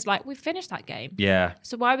my brain's like, we've finished that game. Yeah.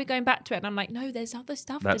 So why are we going back to it? And I'm like, no, there's other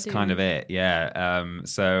stuff That's to do. kind of it, yeah.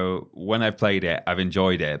 So when I've played it, I've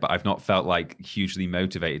enjoyed it, but I've not felt like hugely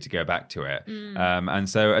motivated to go back to it. And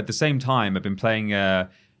so at the same time, I've been playing,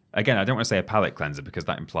 again, I don't want to say a palate cleanser because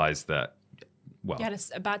that implies that, well, you had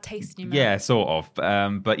a bad taste in your mouth. Yeah, sort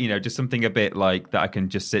of. But, just something a bit like that I can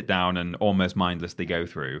just sit down and almost mindlessly go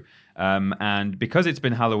through. And because it's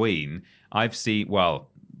been Halloween, I've seen, well,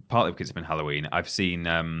 partly because it's been Halloween, I've seen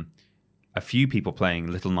a few people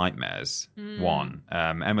playing Little Nightmares 1.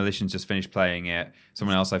 Emma Lishan's just finished playing it.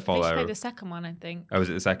 Someone else I follow. They played the second one, I think. Oh, was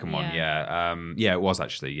it the second one? Yeah. Yeah, it was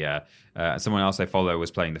actually, yeah. Someone else I follow was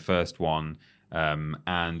playing the first one.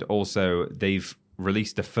 And also they've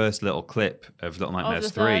released the first little clip of Little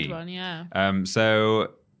Nightmares 3. Third one, yeah.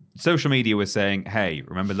 So social media was saying, hey,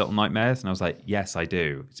 remember Little Nightmares? And I was like, yes, I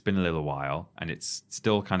do. It's been a little while and it's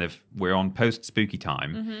still kind of, we're on post-spooky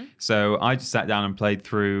time. So I just sat down and played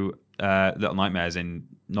through Little Nightmares in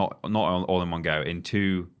not all in one go, in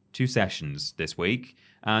two sessions this week,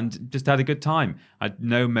 and just had a good time. I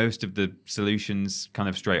know most of the solutions kind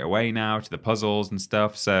of straight away now to the puzzles and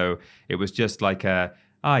stuff. So it was just like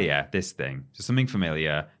this thing. So something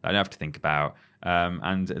familiar that I don't have to think about,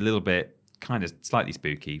 and a little bit kind of slightly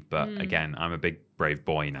spooky. But again, I'm a big brave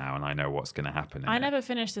boy now, and I know what's going to happen. I never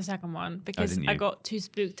finished the second one because I got too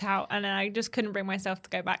spooked out, and I just couldn't bring myself to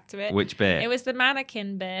go back to it. Which bit? It was the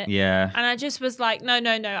mannequin bit. Yeah. And I just was like, no,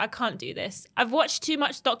 I can't do this. I've watched too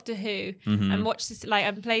much Doctor Who and watched this, like,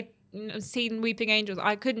 I've seen Weeping Angels.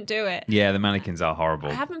 I couldn't do it. Yeah, the mannequins are horrible.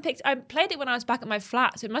 I played it when I was back at my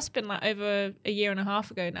flat, so it must have been like over a year and a half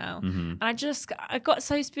ago now. And I got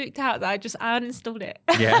so spooked out that I uninstalled it.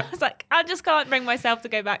 Yeah. I was like, I just can't bring myself to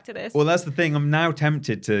go back to this. Well, that's the thing. I'm now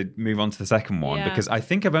tempted to move on to the second one because I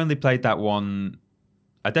think I've only played that one.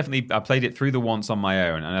 I played it through the once on my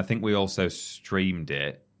own, and I think we also streamed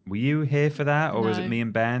it. Were you here for that, or was it me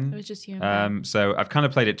and Ben? It was just you and Ben. So I've kind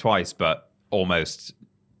of played it twice, but almost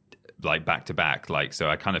like back to back, like, so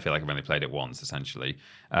I kind of feel like I've only played it once essentially.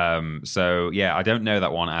 So yeah, I don't know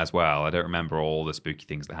that one as well. I don't remember all the spooky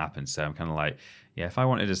things that happened. So I'm kind of like, yeah, if I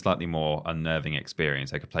wanted a slightly more unnerving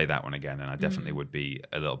experience, I could play that one again, and I definitely would be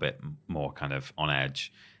a little bit more kind of on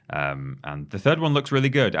edge. And the third one looks really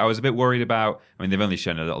good. I was a bit worried about, I mean, they've only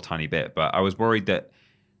shown a little tiny bit, but I was worried that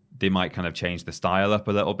they might kind of change the style up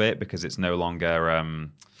a little bit because it's no longer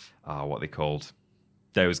what they called,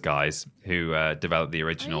 those guys who developed the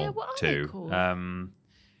original two.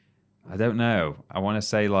 I don't know. I want to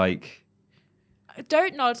say like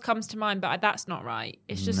Don't Nod comes to mind, but that's not right.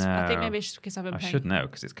 It's just I think maybe it's just because I've been playing. I should know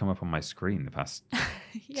because it's come up on my screen the past.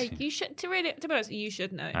 Yeah, you should. To be honest, you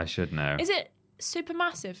should know. I should know. Is it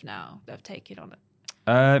Supermassive now that have taken on it?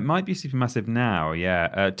 It might be Supermassive now,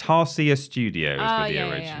 yeah. Tarsier Studios were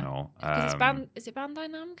the original. Yeah. Is it Bandai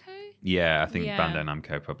Namco? Yeah, I think Bandai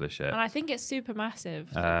Namco publish it. And I think it's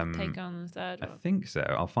Supermassive to take on the third one. I think so.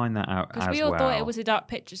 I'll find that out as well. Because we all thought it was a Dark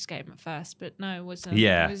Pictures game at first, but no, it wasn't.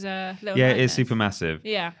 Yeah. It was Little Yeah, Nightmares. it is Supermassive.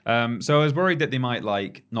 Yeah. So I was worried that they might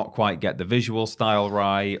like not quite get the visual style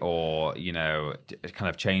right, or, you know, kind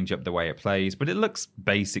of change up the way it plays. But it looks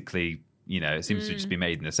basically... You know, it seems to just be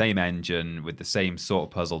made in the same engine with the same sort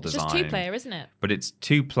of puzzle design. It's just 2-player, isn't it? But it's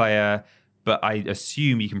 2-player. But I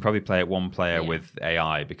assume you can probably play it 1-player with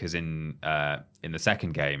AI, because in the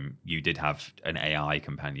second game you did have an AI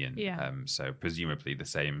companion. Yeah. So presumably the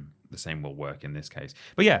same will work in this case.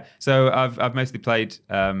 But yeah, so I've mostly played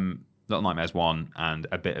Little Nightmares 1 and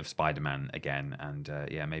a bit of Spider-Man again, and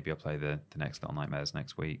maybe I'll play the next Little Nightmares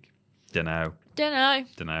next week. Dunno.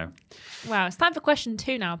 Wow, it's time for question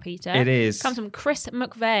 2 now, Peter. It is. Comes from Chris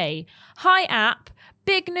McVeigh. Hi, app.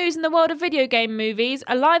 Big news in the world of video game movies.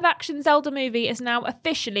 A live-action Zelda movie is now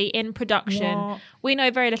officially in production. What? We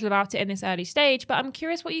know very little about it in this early stage, but I'm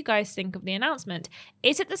curious what you guys think of the announcement.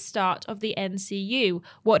 Is it the start of the MCU?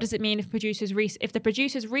 What does it mean if the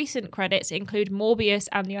producers' recent credits include Morbius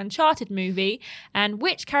and the Uncharted movie? And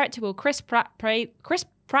which character will Chris Pratt play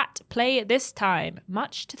Frat play this time.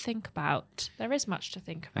 Much to think about. There is much to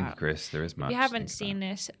think about. Thank you, Chris. There is much. If you haven't seen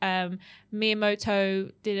this,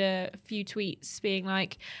 Miyamoto did a few tweets being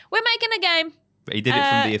like, "We're making a game." But he did it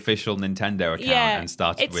from the official Nintendo account and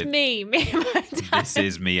started it's with... me, Miyamoto. This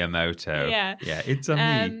is Miyamoto. Yeah. Yeah, it's a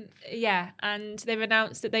me. Yeah, and they've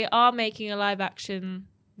announced that they are making a live-action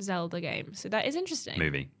Zelda game. So that is interesting.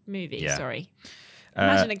 Movie, yeah. sorry.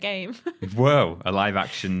 Imagine a game. Whoa, a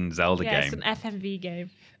live-action Zelda yeah, game. It's an FMV game.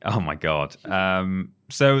 Oh, my God.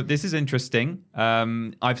 So this is interesting.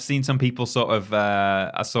 I've seen some people sort of...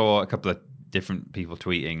 I saw a couple of different people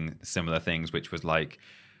tweeting similar things, which was like,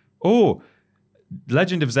 oh...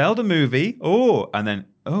 Legend of Zelda movie. Oh, and then,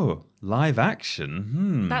 live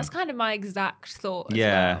action. That's kind of my exact thought as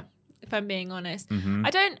well, if I'm being honest. Mm-hmm. I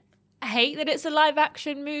don't hate that it's a live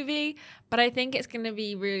action movie, but I think it's going to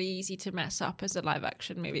be really easy to mess up as a live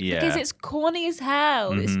action movie because it's corny as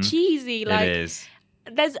hell. Mm-hmm. It's cheesy. Like, it is.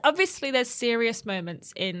 There's serious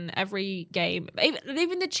moments in every game.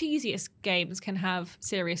 Even the cheesiest games can have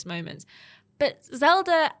serious moments. But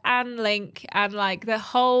Zelda and Link and like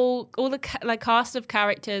all the cast of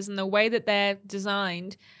characters and the way that they're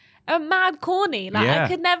designed are mad corny. Like I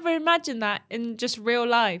could never imagine that in just real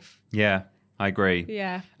life. Yeah, I agree.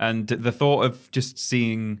 Yeah. And the thought of just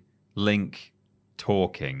seeing Link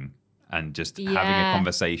talking and just having a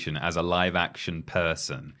conversation as a live action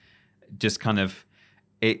person, just kind of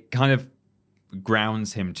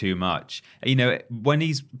grounds him too much. You know, when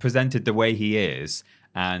he's presented the way he is,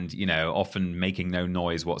 and, you know, often making no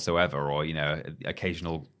noise whatsoever or, you know,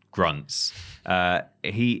 occasional grunts,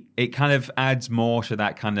 it kind of adds more to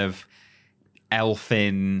that kind of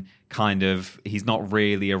elfin kind of, he's not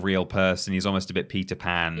really a real person. He's almost a bit Peter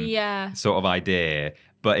Pan sort of idea.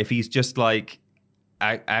 But if he's just like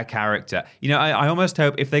a character, you know, I almost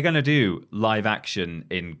hope if they're going to do live action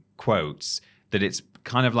in quotes, that it's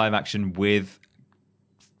kind of live action with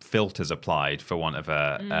filters applied, for want of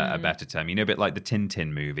a better term, you know, a bit like the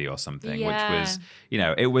Tintin movie or something, which was, you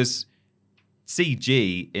know, it was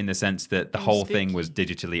CG in the sense that the whole thing was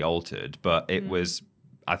digitally altered, but it was,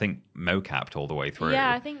 I think, mocapped all the way through.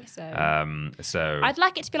 Yeah, I think so. So I'd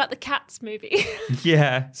like it to be like the Cats movie.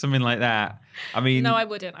 Yeah, something like that. I mean, no, I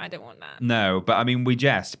wouldn't. I don't want that. No, but I mean, we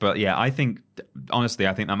jest. But yeah, I think, honestly,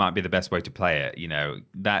 I think that might be the best way to play it. You know,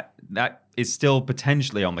 that is still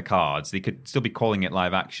potentially on the cards. They could still be calling it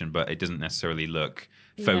live action, but it doesn't necessarily look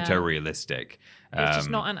photorealistic. It's just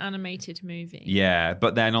not an animated movie. Yeah,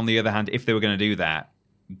 but then on the other hand, if they were going to do that,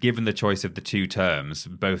 given the choice of the two terms,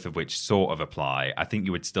 both of which sort of apply, I think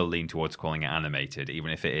you would still lean towards calling it animated, even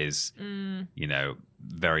if it is, you know,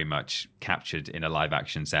 very much captured in a live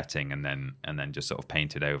action setting and then just sort of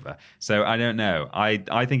painted over. So I don't know.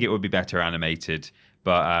 I think it would be better animated,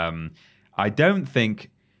 but I don't think,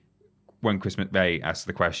 when Chris McVeigh asked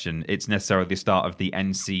the question, it's necessarily the start of the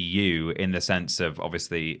NCU in the sense of,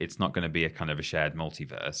 obviously, it's not going to be a kind of a shared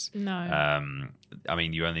multiverse. No. I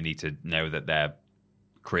mean, you only need to know that they're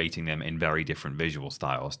creating them in very different visual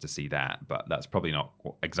styles to see that, but that's probably not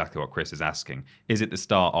exactly what Chris is asking. Is it the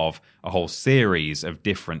start of a whole series of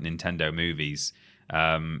different Nintendo movies?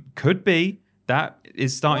 Could be. That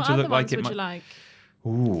is starting to look like it might. What other ones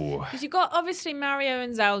would you like? Ooh. Because you've got, obviously, Mario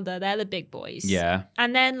and Zelda. They're the big boys. Yeah.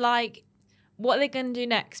 And then, like, what are they going to do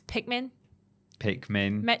next? Pikmin?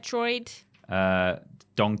 Metroid?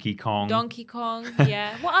 Donkey Kong,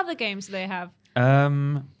 yeah. What other games do they have?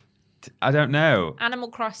 I don't know. Animal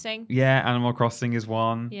Crossing. Yeah, Animal Crossing is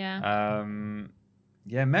one. Yeah.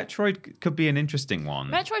 Yeah, Metroid could be an interesting one.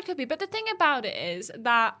 Metroid could be, but the thing about it is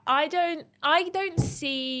that I don't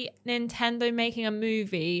see Nintendo making a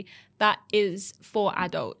movie that is for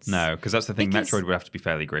adults. No, because that's the thing. Metroid would have to be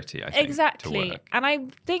fairly gritty, I think. Exactly. To work. And I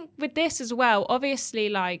think with this as well, obviously,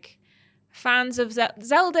 like, fans of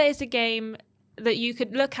Zelda is a game that you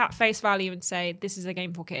could look at face value and say, this is a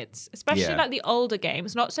game for kids. Especially like the older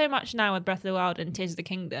games. Not so much now with Breath of the Wild and Tears of the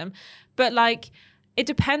Kingdom. But like, it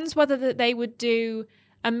depends whether they would do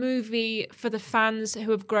a movie for the fans who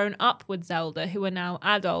have grown up with Zelda, who are now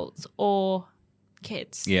adults, or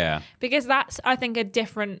kids. Yeah. Because that's, I think, a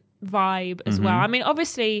different vibe as well. I mean,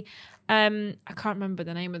 obviously, I can't remember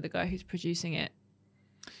the name of the guy who's producing it.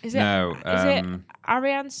 Is it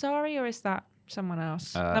Ariane Sari, or is that someone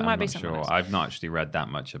else? That might be someone else. I've not actually read that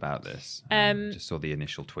much about this. Just saw the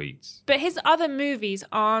initial tweets. But his other movies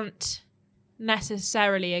aren't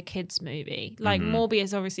necessarily a kids movie. Like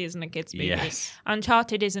Morbius obviously isn't a kids movie. Yes.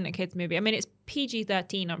 Uncharted isn't a kids movie. I mean, it's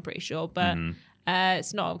PG-13, I'm pretty sure, but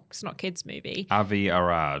it's not a kids movie. Avi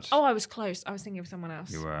Arad. Oh, I was close. I was thinking of someone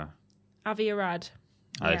else. You were. Avi Arad.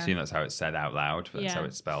 I assume that's how it's said out loud. That's how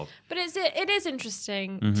it's spelled. But it is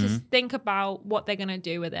interesting to think about what they're going to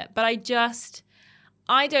do with it. But I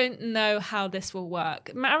don't know how this will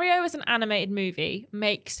work. Mario as an animated movie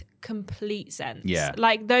makes complete sense. Yeah.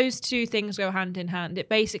 Like, those two things go hand in hand. It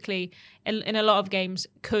basically, in a lot of games,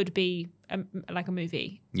 could be like a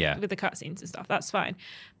movie. Yeah. With the cutscenes and stuff. That's fine.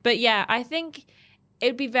 But yeah, I think it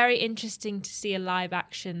would be very interesting to see a live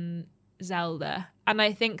action Zelda. And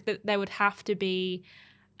I think that there would have to be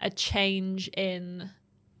a change in,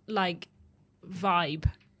 like, vibe,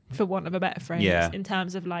 for want of a better phrase, in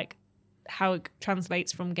terms of, like, how it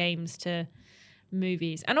translates from games to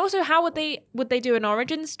movies. And also, how would they do an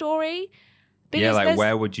origin story? Because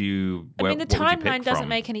where would you... the timeline doesn't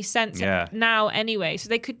make any sense now anyway, so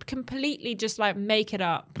they could completely just, like, make it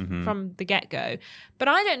up from the get-go. But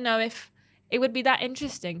I don't know if it would be that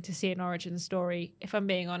interesting to see an origin story, if I'm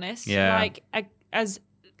being honest. Yeah. Like, as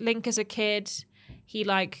Link as a kid, he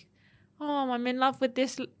like, oh, I'm in love with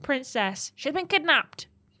this princess. She's been kidnapped.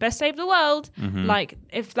 Best save the world. Like,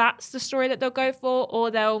 if that's the story that they'll go for,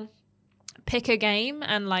 or they'll pick a game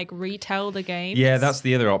and, like, retell the game. Yeah, that's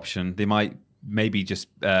the other option. They might maybe just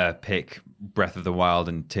pick Breath of the Wild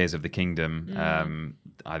and Tears of the Kingdom,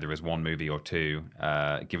 either as one movie or two,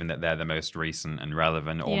 given that they're the most recent and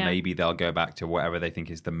relevant, or maybe they'll go back to whatever they think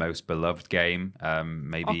is the most beloved game.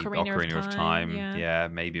 Maybe Ocarina of Time. Yeah,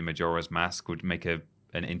 maybe Majora's Mask would make an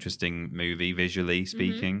interesting movie, visually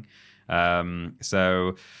speaking.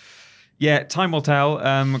 So, yeah, time will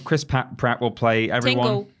tell. Chris Pratt will play everyone.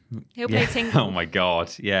 Tingle. He'll play Tingle. Oh, my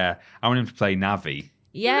God. Yeah. I want him to play Navi.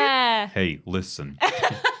 Yeah. Hey, listen.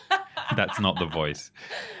 That's not the voice.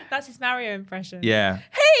 That's his Mario impression. Yeah.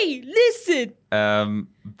 Hey, listen.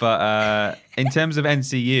 But in terms of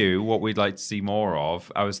NCU, what we'd like to see more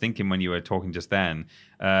of, I was thinking when you were talking just then,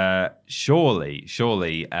 surely,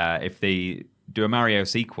 if they do a Mario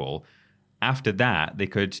sequel, after that, they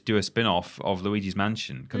could do a spin-off of Luigi's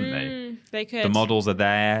Mansion, couldn't they? They could. The models are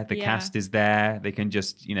there. The cast is there. They can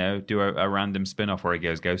just, do a random spin-off where he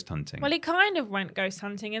goes ghost hunting. Well, he kind of went ghost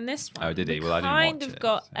hunting in this one. Oh, did he? Well, I didn't watch it.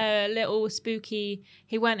 Got a little spooky...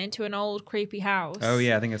 He went into an old creepy house. Oh,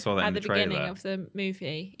 yeah. I think I saw that in the trailer. At the beginning of the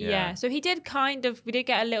movie. Yeah. So he did we did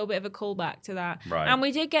get a little bit of a callback to that. Right. And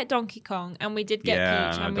we did get Donkey Kong, and we did get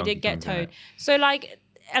Peach, and we did get Toad. So, like,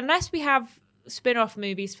 unless we have spin-off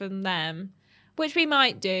movies from them, which we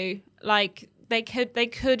might do, like, they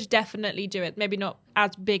could definitely do it. Maybe not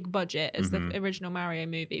as big budget as the original Mario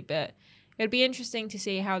movie, but it'd be interesting to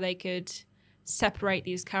see how they could separate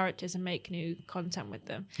these characters and make new content with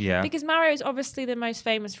them. Yeah. Because Mario is obviously the most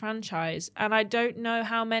famous franchise, and I don't know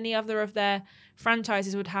how many other of their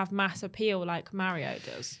franchises would have mass appeal like Mario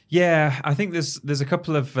does. Yeah, I think there's a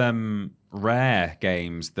couple of rare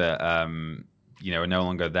games that are no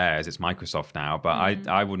longer theirs. It's Microsoft now, but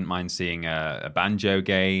I wouldn't mind seeing a Banjo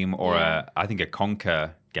game or I think a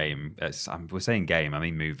Conker game. We're saying game, I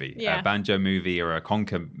mean movie. Yeah. A Banjo movie or a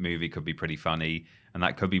Conker movie could be pretty funny, and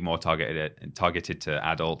that could be more targeted to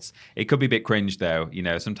adults. It could be a bit cringe though.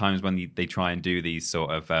 Sometimes when they try and do these sort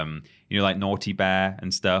of like Naughty Bear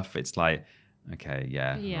and stuff, it's like, okay,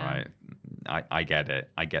 right, I get it,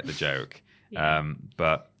 I get the joke.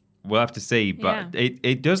 But we'll have to see, but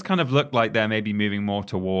it does kind of look like they're maybe moving more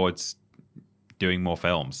towards doing more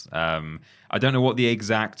films. I don't know what the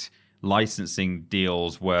exact licensing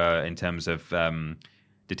deals were in terms of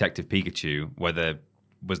Detective Pikachu, whether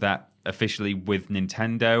was that officially with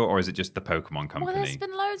Nintendo or is it just the Pokemon company? Well, there's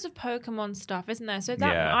been loads of Pokemon stuff, isn't there? So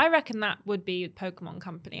that I reckon that would be Pokemon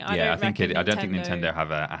company. I don't think Nintendo have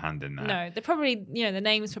a hand in that. No, they're probably the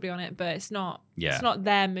name's probably on it, but it's not. Yeah. It's not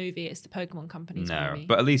their movie. It's the Pokemon company's movie.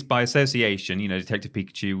 But at least by association, Detective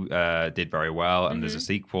Pikachu did very well, and there's a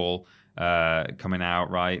sequel coming out,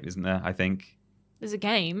 right? Isn't there? I think there's a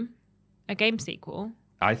game sequel.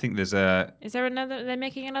 I think there's a... Is there another... They're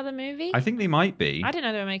making another movie? I think they might be. I didn't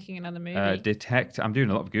know they were making another movie. I'm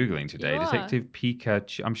doing a lot of Googling today. Detective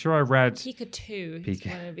Pikachu... I'm sure I read... Pikachu is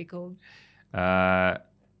what it would be called. Let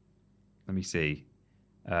me see.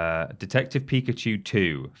 Detective Pikachu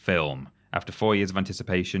 2 film. After 4 years of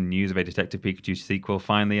anticipation, news of a Detective Pikachu sequel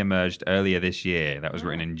finally emerged earlier this year. That was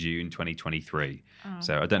written in June 2023.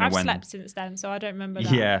 So I don't know when... I've slept since then, so I don't remember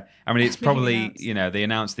that. Yeah. I mean, it's probably, they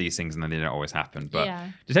announce these things and then they don't always happen. But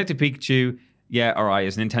Detective Pikachu, all right,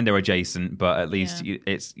 it's Nintendo adjacent, but at least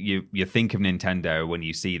you think of Nintendo when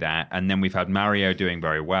you see that. And then we've had Mario doing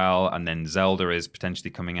very well, and then Zelda is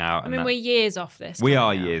potentially coming out. I mean, we're years off this. We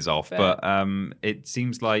are years off, but it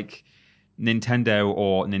seems like Nintendo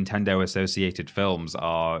or Nintendo-associated films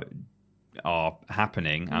are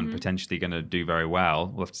happening and potentially going to do very well.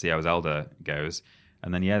 We'll have to see how Zelda goes.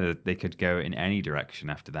 And then, they could go in any direction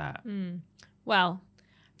after that. Well,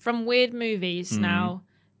 from weird movies now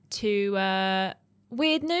to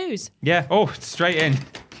weird news. Yeah. Oh, straight in.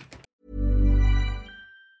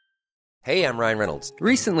 Hey, I'm Ryan Reynolds.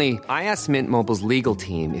 Recently, I asked Mint Mobile's legal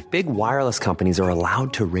team if big wireless companies are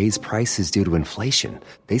allowed to raise prices due to inflation.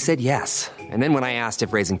 They said yes. And then when I asked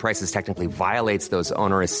if raising prices technically violates those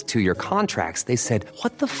onerous 2-year contracts, they said,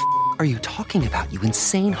 "What the f*** are you talking about, you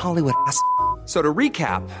insane Hollywood ass?" So to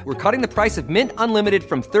recap, we're cutting the price of Mint Unlimited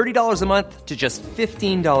from $30 a month to just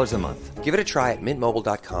 $15 a month. Give it a try at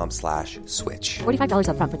mintmobile.com/switch. $45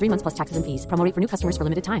 up front for 3 months plus taxes and fees. Promo rate for new customers for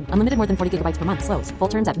limited time. Unlimited more than 40 gigabytes per month. Slows full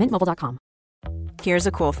terms at mintmobile.com. Here's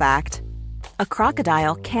a cool fact. A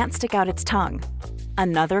crocodile can't stick out its tongue.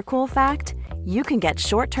 Another cool fact, you can get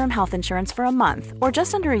short-term health insurance for a month or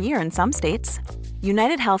just under a year in some states.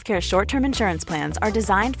 United Healthcare short-term insurance plans are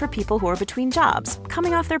designed for people who are between jobs,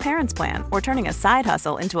 coming off their parents' plan, or turning a side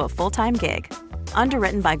hustle into a full-time gig.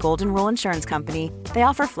 Underwritten by Golden Rule Insurance Company, they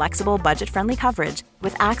offer flexible, budget-friendly coverage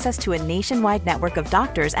with access to a nationwide network of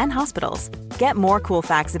doctors and hospitals. Get more cool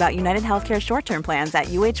facts about United Healthcare short-term plans at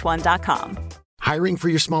uh1.com. Hiring for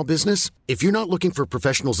your small business? If you're not looking for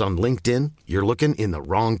professionals on LinkedIn, you're looking in the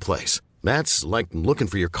wrong place. That's like looking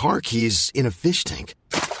for your car keys in a fish tank.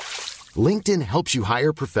 LinkedIn helps you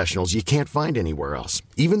hire professionals you can't find anywhere else,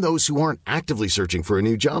 even those who aren't actively searching for a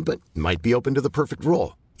new job but might be open to the perfect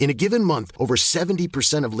role. In a given month, over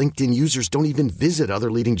 70% of LinkedIn users don't even visit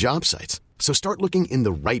other leading job sites. So start looking in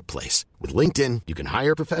the right place. With LinkedIn, you can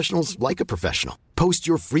hire professionals like a professional. Post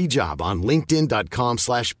your free job on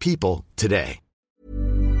linkedin.com/people today.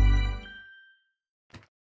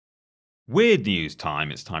 Weird news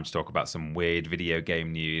time. It's time to talk about some weird video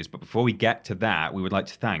game news. But before we get to that, we would like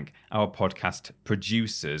to thank our podcast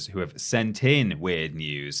producers who have sent in weird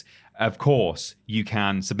news. Of course, you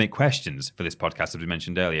can submit questions for this podcast, as we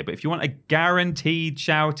mentioned earlier. But if you want a guaranteed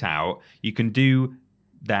shout out, you can do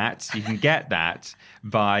that. You can get that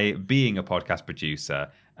by being a podcast producer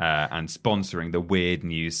and sponsoring the weird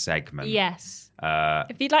news segment. Yes.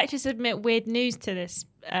 If you'd like to submit weird news to this,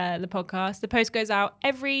 the podcast, the post goes out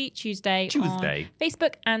every Tuesday on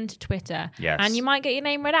Facebook and Twitter. Yes. And you might get your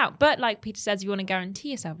name read out. But like Peter says, if you want to guarantee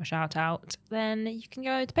yourself a shout out, then you can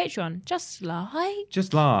go to Patreon. Just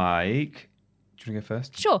like... Do you want to go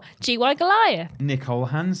first? Sure. GY Goliath. Nicole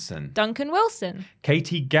Hansen. Duncan Wilson.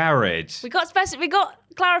 Katie Garrett. We got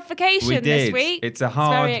clarification this week. It's a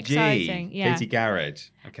hard very exciting. G. Yeah. Katie Garrett.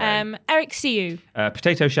 Okay. Eric Siu.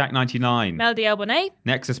 Potato Shack 99. Melody Elbonet.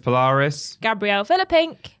 Nexus Polaris. Gabrielle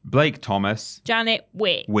Philippink. Blake Thomas. Janet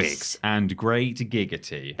Wicks. And Great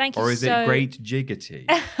Giggity. Thank you. Or is it Great Jiggity?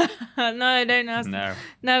 No, don't ask.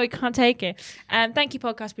 No, we can't take it. Thank you,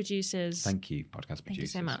 podcast producers. Thank you, podcast producers. Thank you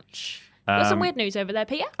so much. Got some weird news over there,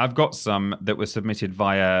 Peter? I've got some that were submitted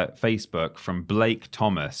via Facebook from Blake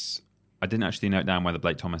Thomas. I didn't actually note down whether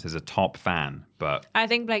Blake Thomas is a top fan, but I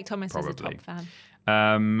think Blake Thomas is a top fan.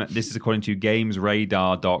 This is according to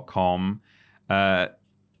GamesRadar.com.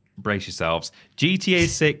 Brace yourselves. GTA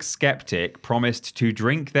 6 skeptic promised to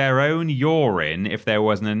drink their own urine if there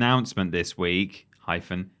was an announcement this week,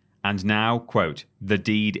 and now, quote, the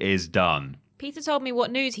deed is done. Peter told me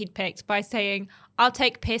what news he'd picked by saying, I'll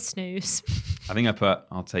take piss news. I think I put,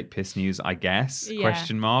 I'll take piss news, I guess,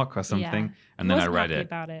 question mark or something. Yeah. And then I read happy it.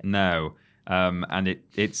 About it. No. And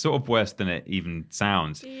it's sort of worse than it even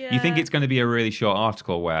sounds. Yeah. You think it's going to be a really short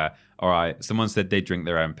article where, all right, someone said they drink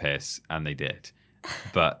their own piss, and they did.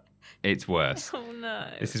 But it's worse. Oh, no.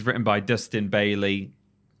 This is written by Dustin Bailey,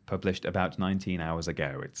 published about 19 hours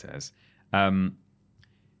ago, it says.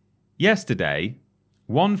 Yesterday,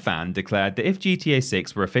 one fan declared that if GTA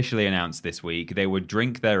 6 were officially announced this week, they would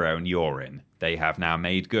drink their own urine. They have now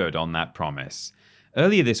made good on that promise.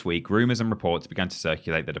 Earlier this week, rumours and reports began to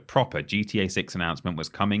circulate that a proper GTA 6 announcement was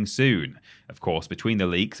coming soon. Of course, between the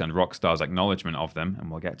leaks and Rockstar's acknowledgement of them,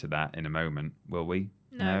 and we'll get to that in a moment, will we?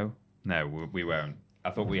 No, we won't. I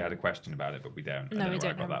thought we had a question about it, but we don't. No, we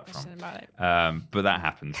don't have that a question about it. But that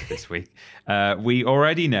happened this week. We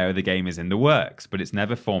already know the game is in the works, but it's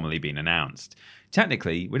never formally been announced.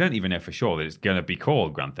 Technically, we don't even know for sure that it's going to be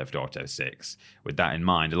called Grand Theft Auto 6. With that in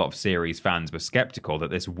mind, a lot of series fans were skeptical that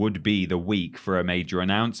this would be the week for a major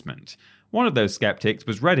announcement. One of those skeptics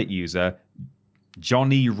was Reddit user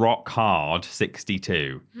Johnny Rock Hard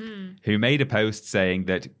 62, who made a post saying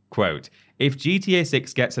that, quote, if GTA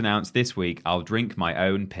 6 gets announced this week, I'll drink my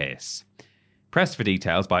own piss. Pressed for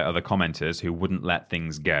details by other commenters who wouldn't let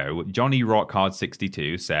things go, Johnny Rock Hard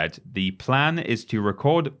 62 said, the plan is to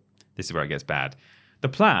record... This is where it gets bad. The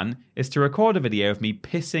plan is to record a video of me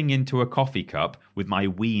pissing into a coffee cup with my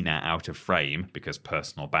wiener out of frame, because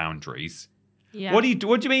personal boundaries. Yeah. What do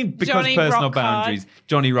you mean because Johnny personal Rockhard. boundaries?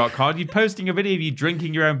 Johnny Rockhard, you're posting a video of you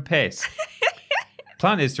drinking your own piss.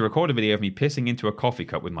 Plan is to record a video of me pissing into a coffee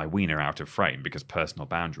cup with my wiener out of frame because personal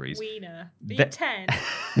boundaries. Wiener. Are you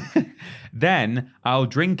 10? Then I'll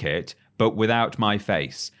drink it, but without my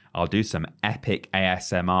face. I'll do some epic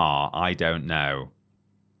ASMR. I don't know.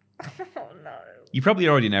 Oh, no. You probably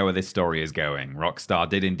already know where this story is going. Rockstar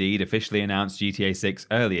did indeed officially announce GTA 6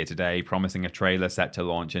 earlier today, promising a trailer set to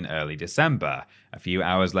launch in early December. A few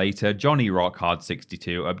hours later, Johnny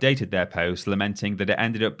Rockhard62 updated their post, lamenting that it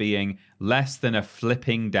ended up being less than a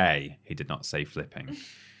flipping day. He did not say flipping.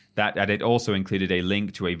 That edit also included a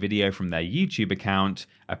link to a video from their YouTube account,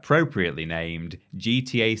 appropriately named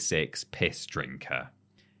GTA 6 Piss Drinker.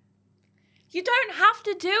 You don't have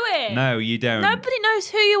to do it. No, you don't. Nobody knows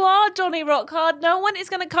who you are, Johnny Rockhard. No one is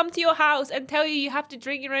going to come to your house and tell you have to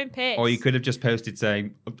drink your own piss. Or you could have just posted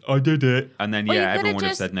saying, I did it. And then, Or you yeah, could everyone have would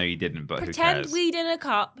have just said, no, you didn't, but who pretend cares? weed in a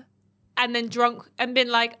cup and then drunk and been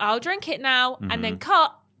like, I'll drink it now. And then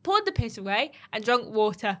poured the piss away and drunk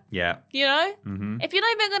water. Yeah. You know? If you're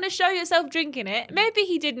not even going to show yourself drinking it, maybe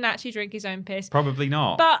he didn't actually drink his own piss. Probably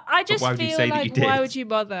not. But I just why would you feel say that you like, did? why would you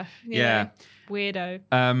bother? You Yeah. know?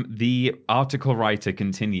 Weirdo. The article writer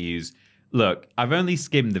continues, look, I've only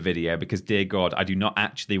skimmed the video because, dear God, I do not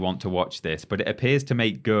actually want to watch this, but it appears to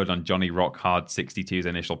make good on Johnny Rockhard 62's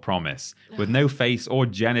initial promise. With no face or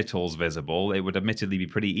genitals visible, it would admittedly be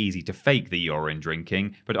pretty easy to fake the urine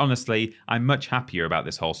drinking, but honestly, I'm much happier about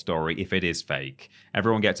this whole story if it is fake.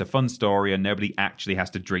 Everyone gets a fun story and nobody actually has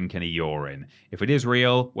to drink any urine. If it is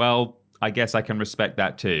real, well, I guess I can respect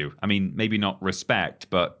that too. I mean, maybe not respect,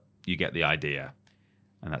 but you get the idea.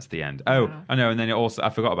 And that's the end. Oh, I know. And then it also,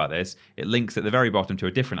 I forgot about this. It links at the very bottom to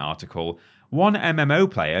a different article. One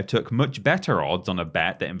MMO player took much better odds on a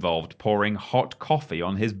bet that involved pouring hot coffee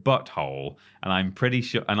on his butthole. And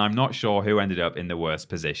I'm not sure who ended up in the worst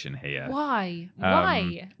position here. Why?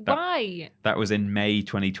 Why? That was in May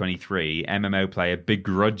 2023. MMO player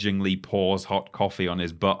begrudgingly pours hot coffee on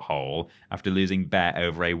his butthole after losing bet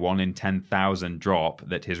over a 1 in 10,000 drop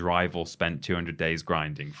that his rival spent 200 days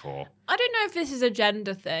grinding for. I don't know if this is a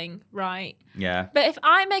gender thing, right? Yeah. But if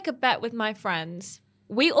I make a bet with my friends,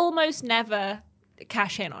 we almost never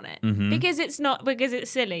cash in on it because it's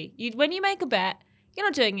silly. When you make a bet, you're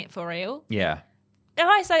not doing it for real. Yeah. If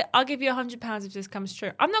I say I'll give you £100 if this comes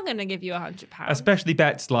true, I'm not going to give you £100. Especially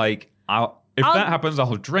bets like, if that happens,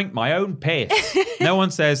 I'll drink my own piss. No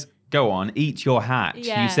one says, go on, eat your hat.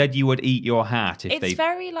 Yeah. You said you would eat your hat. It's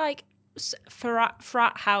very like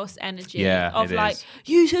frat house energy of like,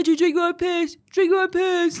 you said you drink your piss,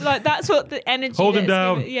 like that's what the energy Hold him is.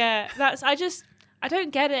 down. Yeah, I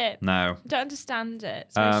don't get it. No. I don't understand it.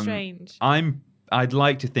 It's very strange. I'd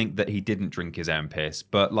like to think that he didn't drink his own piss,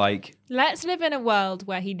 but like... Let's live in a world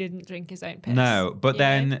where he didn't drink his own piss. No, but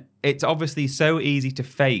then it's obviously so easy to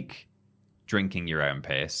fake drinking your own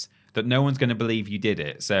piss that no one's going to believe you did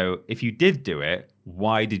it. So if you did do it,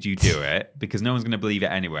 why did you do it? Because no one's going to believe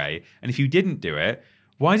it anyway. And if you didn't do it,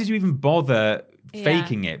 why did you even bother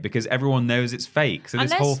faking it? Because everyone knows it's fake. So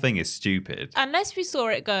this whole thing is stupid. Unless we saw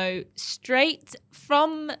it go straight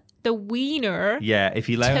from the wiener if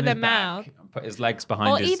he lay to on the his mouth. back, put his legs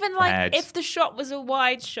behind his head. Or even like head. if the shot was a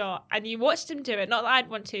wide shot and you watched him do it, not that I'd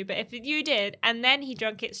want to, but if you did, and then he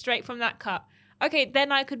drank it straight from that cup, okay,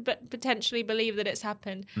 then I could potentially believe that it's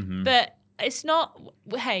happened. But it's not,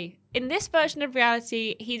 hey, in this version of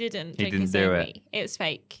reality, he didn't drink his own wee. It's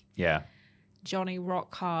fake. Yeah. Johnny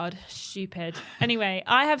Rockhard. Stupid. Anyway,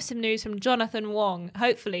 I have some news from Jonathan Wong.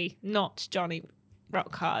 Hopefully not Johnny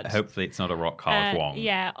Rockhard. Hopefully it's not a Rockhard Wong.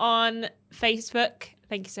 Yeah, on Facebook.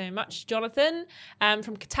 Thank you so much, Jonathan.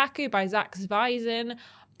 From Kotaku by Zach Zweisen.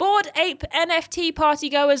 Bored Ape NFT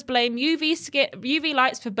partygoers blame UV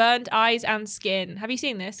lights for burned eyes and skin. Have you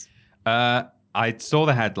seen this? I saw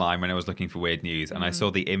the headline when I was looking for weird news, and I saw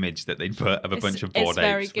the image that they'd put of a bunch of bored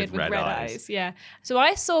apes with red eyes. Yeah. So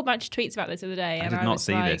I saw a bunch of tweets about this the other day. I did not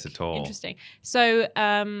see this at all. Interesting. So,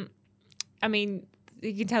 I mean,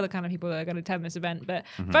 you can tell the kind of people that are going to attend this event, but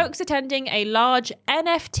folks attending a large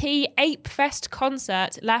NFT Ape Fest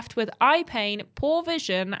concert left with eye pain, poor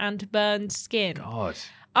vision, and burned skin. God.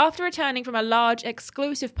 After returning from a large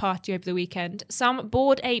exclusive party over the weekend, some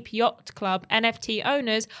Bored Ape Yacht Club NFT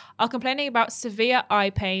owners are complaining about severe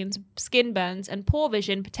eye pains, skin burns, and poor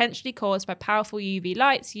vision potentially caused by powerful UV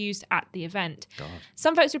lights used at the event. God.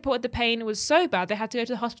 Some folks reported the pain was so bad they had to go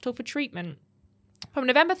to the hospital for treatment. From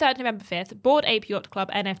November 3rd to November 5th, Bored Ape Yacht Club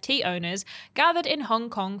NFT owners gathered in Hong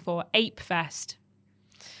Kong for Ape Fest,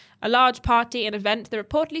 a large party and event that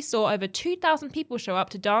reportedly saw over 2,000 people show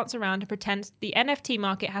up to dance around and pretend the NFT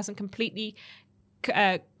market hasn't completely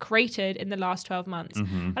cratered in the last 12 months.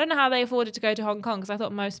 Mm-hmm. I don't know how they afforded to go to Hong Kong because I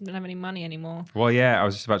thought most of them didn't have any money anymore. Well, yeah, I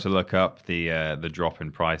was just about to look up the drop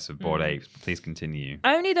in price of Bored Apes. Please continue.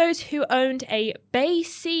 Only those who owned a Bay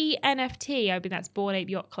Sea NFT, I mean that's Bored Ape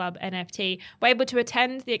Yacht Club NFT, were able to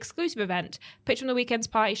attend the exclusive event. Picture from the weekend's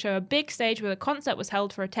party show a big stage where the concert was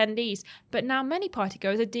held for attendees, but now many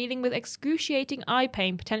partygoers are dealing with excruciating eye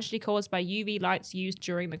pain potentially caused by UV lights used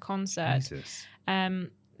during the concert. Jesus.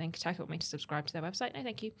 Thank you, Taika, want me to subscribe to their website? No,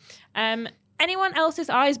 thank you. Anyone else's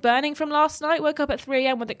eyes burning from last night woke up at 3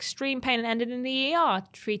 a.m. with extreme pain and ended in the ER,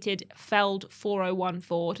 tweeted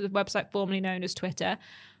Feld4014 to the website formerly known as Twitter.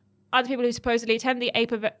 Other people who supposedly attend the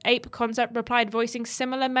Ape concert replied voicing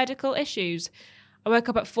similar medical issues. I woke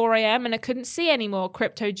up at 4 a.m. and I couldn't see anymore,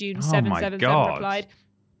 CryptoJune777 replied.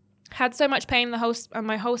 Had so much pain and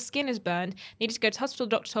my whole skin is burned. Needed to go to hospital.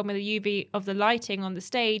 Doctor told me the UV of the lighting on the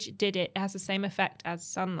stage did it. It has the same effect as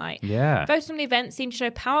sunlight. Yeah. Photos from the event seem to show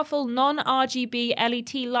powerful non-RGB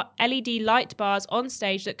LED light bars on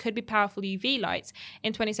stage that could be powerful UV lights.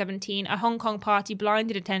 In 2017, a Hong Kong party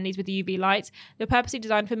blinded attendees with UV lights. They were purposely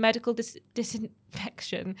designed for medical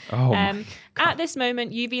disinfection. At this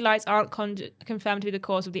moment, UV lights aren't confirmed to be the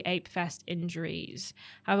cause of the Ape Fest injuries.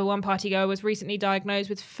 However, one partygoer was recently diagnosed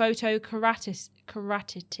with photokeratitis,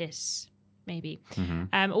 maybe,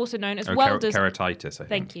 also known as welder's keratitis. I think.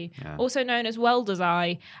 Thank you. Yeah. Also known as welder's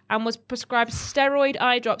eye, and was prescribed steroid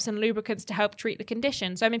eye drops and lubricants to help treat the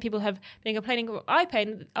condition. So many people have been complaining of eye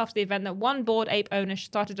pain after the event that one Bored Ape owner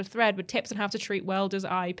started a thread with tips on how to treat welder's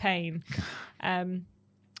eye pain.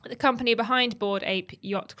 The company behind Bored Ape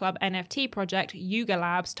Yacht Club NFT project, Yuga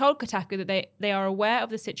Labs, told Kotaku that they are aware of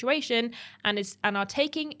the situation and are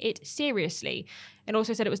taking it seriously. It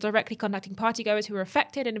also said it was directly contacting partygoers who were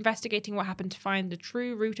affected and investigating what happened to find the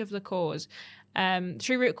true root of the cause.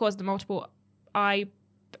 True root cause the multiple eye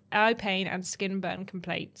pain and skin burn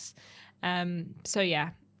complaints. So yeah.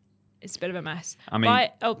 It's a bit of a mess. I mean,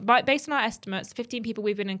 based on our estimates, 15 people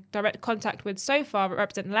we've been in direct contact with so far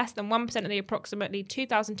represent less than 1% of the approximately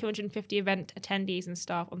 2,250 event attendees and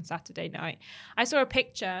staff on Saturday night. I saw a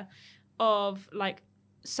picture of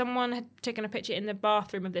someone had taken a picture in the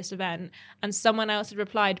bathroom of this event, and someone else had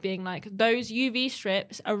replied being like, those UV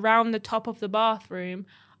strips around the top of the bathroom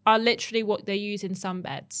are literally what they use in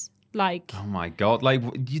sunbeds. Oh my God.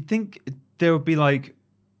 Do you think there would be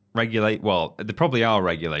there probably are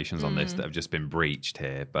regulations on this that have just been breached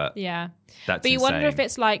here, but yeah, that's but you insane. wonder if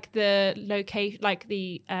it's the location,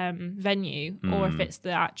 the venue, or if it's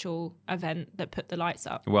the actual event that put the lights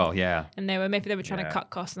up. Well, yeah, and they were trying to cut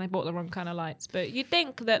costs and they bought the wrong kind of lights. But you'd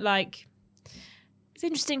think that it's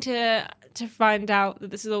interesting to find out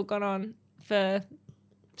that this has all gone on for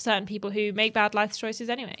certain people who make bad life choices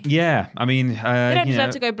anyway. Yeah, I mean, they don't deserve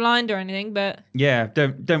to go blind or anything, but yeah,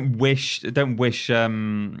 don't wish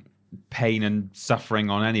pain and suffering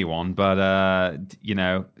on anyone, but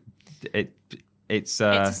it's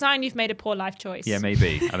a sign you've made a poor life choice. Yeah,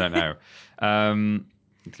 maybe. I don't know.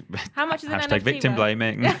 How much is an hashtag NFT victim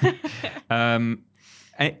blaming.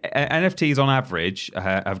 NFTs on average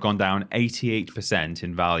have gone down 88%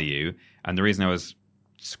 in value, and the reason I was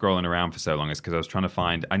scrolling around for so long is because I was trying to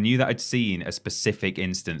find, I knew that I'd seen a specific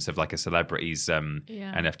instance of a celebrity's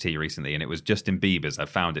NFT recently, and it was Justin Bieber's. I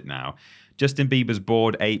found it now. Justin Bieber's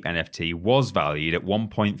Bored Ape NFT was valued at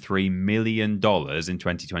 $1.3 million in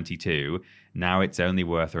 2022. Now it's only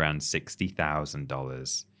worth around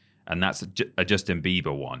 $60,000. And that's a Justin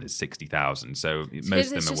Bieber one is $60,000. So most of them are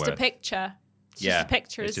worth. It's just a picture. It's just a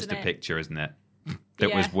picture, it's isn't just it? a picture, isn't it?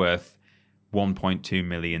 That was worth $1.2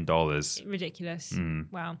 million. Ridiculous.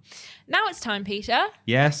 Wow. Now it's time, Peter.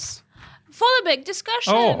 Yes. For the big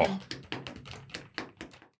discussion. Oh.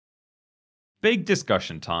 Big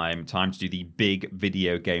discussion time. Time to do the big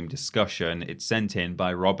video game discussion. It's sent in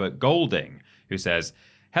by Robert Golding, who says,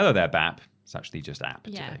 "Hello there, Bap." It's actually just app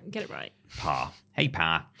Yeah, today. get it right. Pa. Hey,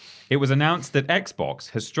 Pa. It was announced that Xbox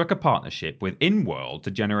has struck a partnership with Inworld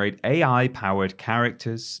to generate AI-powered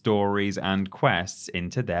characters, stories, and quests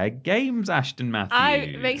into their games, Ashton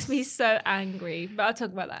Matthews. It makes me so angry, but I'll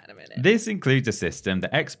talk about that in a minute. This includes a system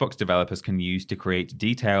that Xbox developers can use to create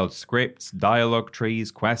detailed scripts, dialogue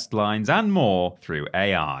trees, quest lines, and more through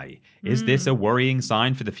AI. Is this a worrying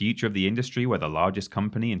sign for the future of the industry where the largest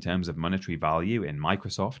company in terms of monetary value in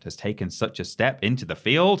Microsoft has taken such a step into the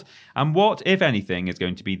field? And what, if anything, is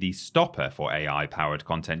going to be the stopper for AI-powered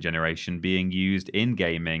content generation being used in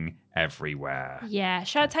gaming everywhere? Yeah.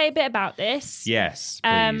 Shall I tell you a bit about this? Yes,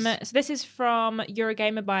 please. So this is from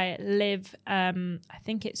Eurogamer by Liv, I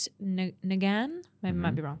think it's Nagan. Maybe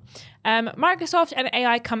might be wrong. Microsoft and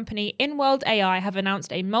AI company Inworld AI have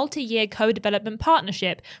announced a multi-year co-development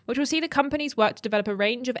partnership, which will see the companies work to develop a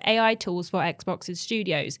range of AI tools for Xbox's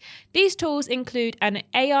studios. These tools include an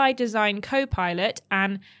AI design co-pilot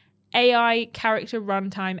and AI character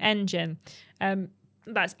runtime engine.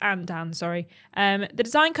 That's Andan, sorry. The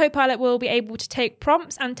design co-pilot will be able to take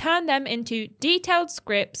prompts and turn them into detailed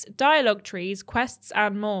scripts, dialogue trees, quests,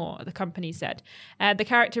 and more, the company said. The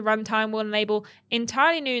character runtime will enable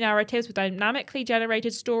entirely new narratives with dynamically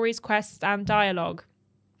generated stories, quests, and dialogue.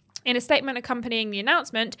 In a statement accompanying the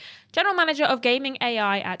announcement, General Manager of Gaming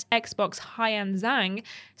AI at Xbox Haiyan Zhang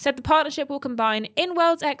said the partnership will combine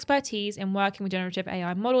Inworld's expertise in working with generative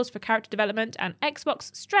AI models for character development and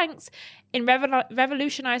Xbox's strengths in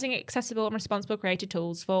revolutionizing accessible and responsible creative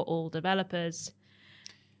tools for all developers.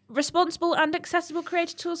 Responsible and accessible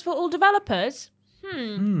creative tools for all developers?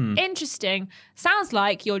 Interesting. Sounds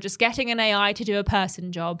like you're just getting an AI to do a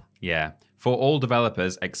person job. Yeah. For all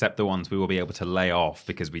developers, except the ones we will be able to lay off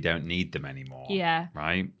because we don't need them anymore. Yeah.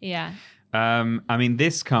 Right? Yeah. I mean,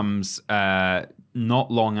 this comes not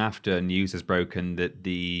long after news has broken that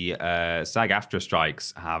the SAG-AFTRA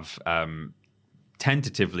strikes have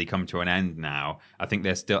tentatively come to an end now. I think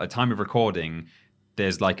there's still, at time of recording,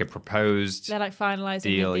 there's like a proposed They're like finalizing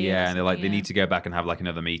deal. the deal Yeah, and they're like, they yeah. need to go back and have like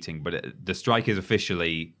another meeting. But the strike is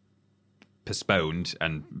officially postponed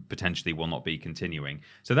and potentially will not be continuing.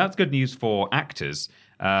 So that's good news for actors.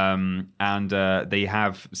 And they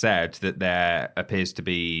have said that there appears to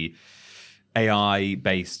be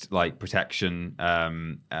AI-based like protection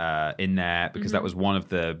in there, because that was one of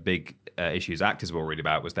the big issues actors were worried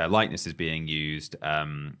about, was their likenesses being used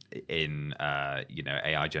in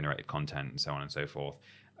AI-generated content and so on and so forth.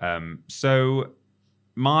 So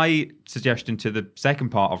my suggestion to the second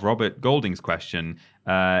part of Robert Golding's question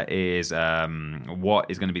is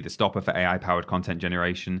what is going to be the stopper for AI-powered content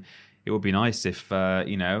generation? It would be nice if,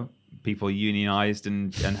 people unionized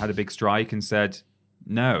and had a big strike and said,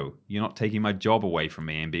 no, you're not taking my job away from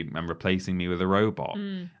me and replacing me with a robot.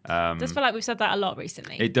 It does feel like we've said that a lot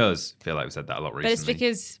recently. It does feel like we've said that a lot recently. But it's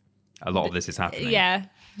because a lot of this is happening. Yeah.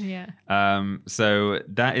 So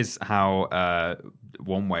that is how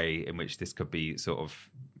one way in which this could be sort of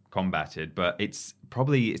combated. But it's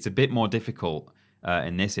a bit more difficult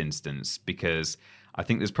in this instance, because I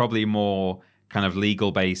think there's probably more kind of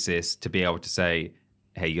legal basis to be able to say,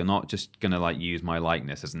 hey, you're not just going to like use my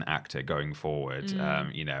likeness as an actor going forward.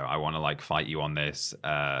 I want to like fight you on this.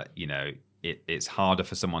 It's harder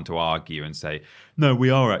for someone to argue and say, no, we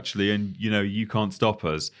are actually, and you can't stop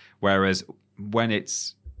us. Whereas when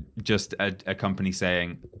it's just a company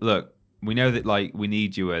saying, look, we know that like we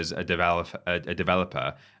need you as a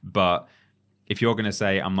developer, but if you're going to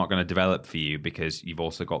say I'm not going to develop for you because you've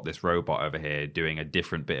also got this robot over here doing a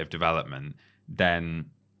different bit of development, then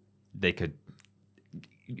they could.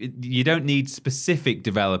 You don't need specific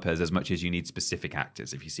developers as much as you need specific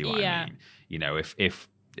actors, if you see what I mean. If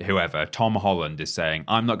whoever, Tom Holland is saying,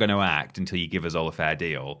 I'm not going to act until you give us all a fair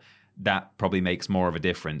deal, that probably makes more of a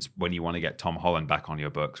difference when you want to get Tom Holland back on your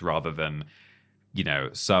books rather than,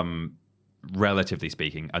 some, relatively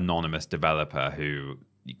speaking, anonymous developer who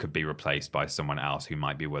could be replaced by someone else who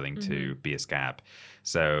might be willing to be a scab.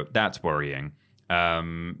 So that's worrying.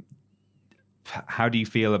 How do you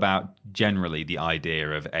feel about generally the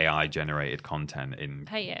idea of AI-generated content in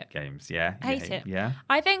games? Yeah, hate it. Yeah,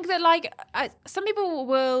 I think that some people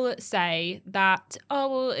will say that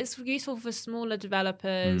it's useful for smaller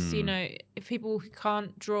developers. If people who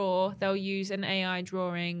can't draw, they'll use an AI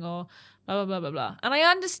drawing or blah blah blah blah blah. And I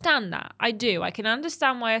understand that. I do. I can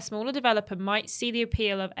understand why a smaller developer might see the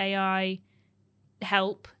appeal of AI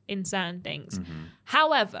help in certain things.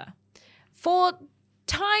 However, for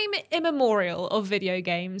time immemorial of video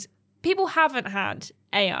games, people haven't had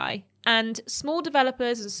AI, and small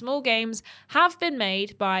developers and small games have been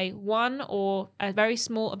made by one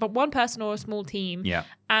person or a small team,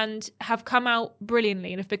 and have come out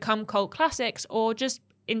brilliantly and have become cult classics, or just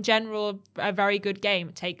in general a very good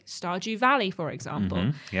game. Take Stardew Valley, for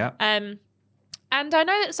example. And I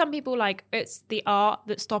know that some people like it's the art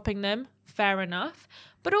that's stopping them. Fair enough,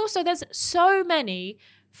 but also there's so many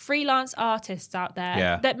freelance artists out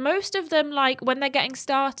there that most of them, like when they're getting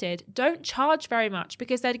started, don't charge very much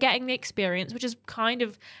because they're getting the experience, which is kind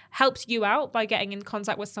of helps you out by getting in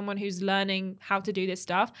contact with someone who's learning how to do this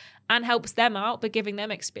stuff, and helps them out by giving them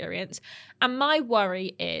experience. And my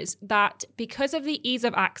worry is that because of the ease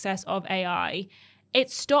of access of AI, it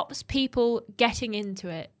stops people getting into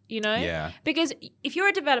it. Because if you're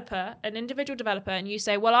a developer, an individual developer, and you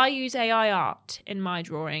say, well, I use AI art in my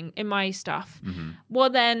drawing, in my stuff, well,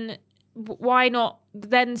 then why not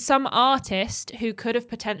then some artist who could have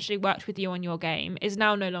potentially worked with you on your game is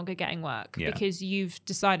now no longer getting work because you've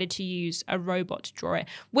decided to use a robot to draw it,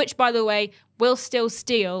 which, by the way, will still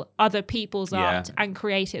steal other people's art and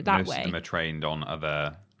create it that way. Most of them are trained on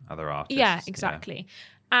other artists. Yeah, exactly.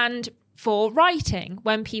 And for writing,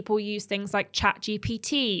 when people use things like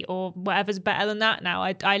ChatGPT or whatever's better than that now,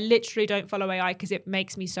 I literally don't follow AI because it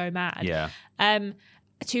makes me so mad. Yeah.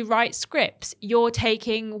 To write scripts, you're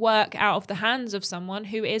taking work out of the hands of someone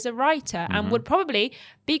who is a writer and would probably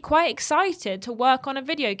be quite excited to work on a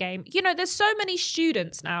video game. You know, there's so many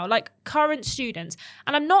students now, like current students,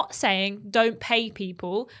 and I'm not saying don't pay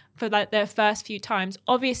people for like their first few times.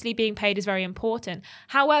 Obviously, being paid is very important.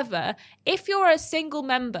 However, if you're a single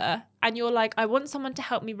member and you're like, I want someone to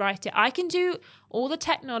help me write it, I can do all the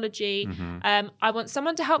technology. I want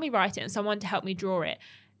someone to help me write it and someone to help me draw it.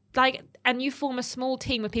 Like, and you form a small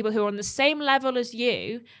team of people who are on the same level as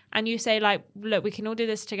you, and you say like, look, we can all do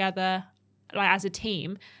this together, like as a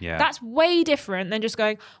team. Yeah. That's way different than just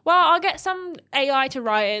going, well, I'll get some AI to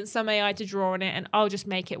write it and some AI to draw on it and I'll just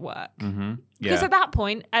make it work. Because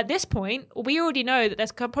at this point, we already know that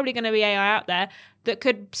there's probably going to be AI out there that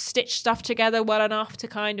could stitch stuff together well enough to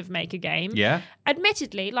kind of make a game. Yeah.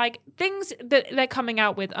 Admittedly, like things that they're coming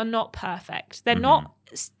out with are not perfect. They're not,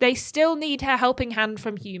 they still need a helping hand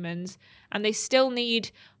from humans, and they still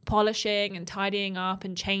need polishing and tidying up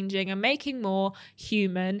and changing and making more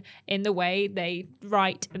human in the way they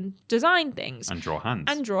write and design things. And draw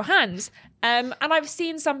hands. And I've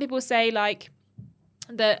seen some people say like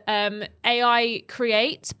that AI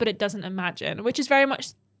creates, but it doesn't imagine, which is very much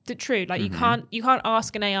the truth. Like you can't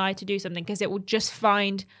ask an AI to do something because it will just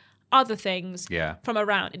find other things from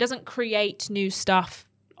around. It doesn't create new stuff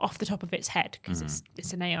off the top of its head because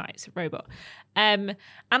it's an AI, it's a robot. And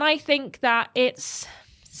I think that it's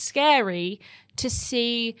scary to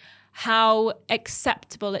see how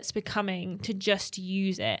acceptable it's becoming to just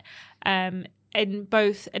use it in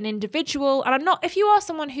both an individual, and I'm not, if you are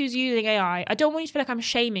someone who's using AI, I don't want you to feel like I'm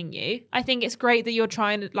shaming you. I think it's great that you're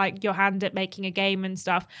trying to like your hand at making a game and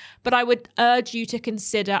stuff, but I would urge you to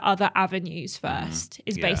consider other avenues first,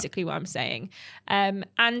 is basically what I'm saying. And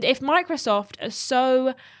if Microsoft are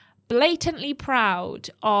so blatantly proud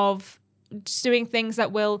of doing things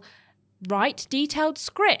that will write detailed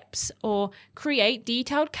scripts or create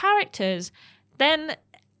detailed characters, then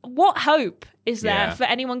what hope is there for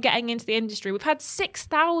anyone getting into the industry? We've had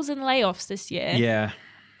 6,000 layoffs this year. Yeah.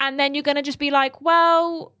 And then you're going to just be like,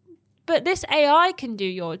 well, but this AI can do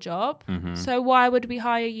your job, so why would we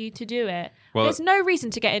hire you to do it? Well, there's no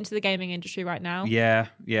reason to get into the gaming industry right now. Yeah,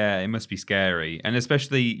 it must be scary. And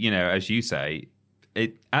especially, you know, as you say,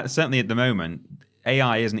 certainly at the moment,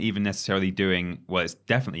 AI isn't even necessarily doing, well, it's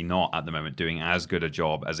definitely not at the moment doing as good a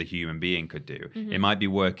job as a human being could do. It might be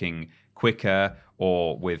working quicker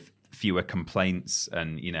or with fewer complaints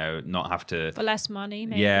and, you know, not have to... For less money,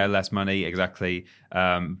 maybe. Yeah, less money, exactly.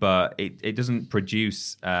 But it doesn't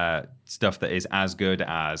produce stuff that is as good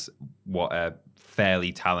as what a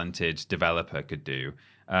fairly talented developer could do.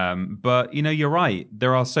 But, you know, you're right.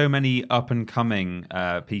 There are so many up-and-coming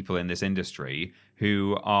people in this industry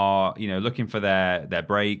who are, you know, looking for their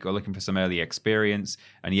break or looking for some early experience.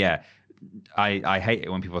 And yeah, I hate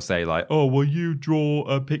it when people say like, oh, will you draw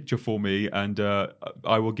a picture for me and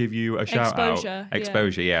I will give you a shout out.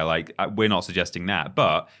 Exposure, yeah. Like we're not suggesting that.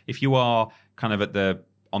 But if you are kind of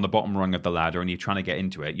on the bottom rung of the ladder and you're trying to get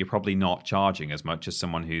into it, you're probably not charging as much as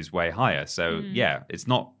someone who's way higher. So yeah,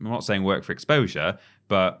 I'm not saying work for exposure,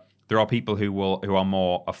 but there are people who are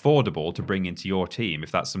more affordable to bring into your team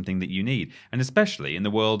if that's something that you need. And especially in the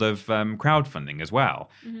world of crowdfunding as well.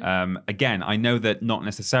 Again, I know that not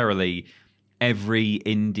necessarily every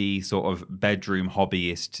indie sort of bedroom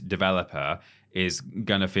hobbyist developer is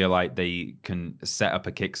going to feel like they can set up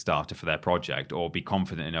a Kickstarter for their project or be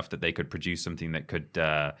confident enough that they could produce something that could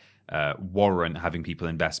warrant having people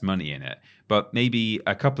invest money in it. But maybe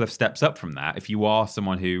a couple of steps up from that, if you are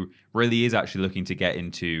someone who really is actually looking to get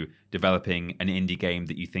into developing an indie game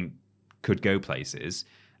that you think could go places,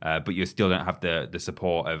 but you still don't have the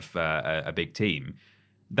support of a big team,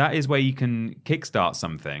 that is where you can kickstart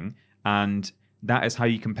something, and that is how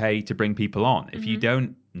you can pay to bring people on. If you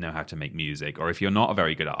don't know how to make music, or if you're not a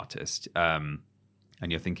very good artist, and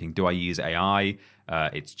you're thinking, do I use AI?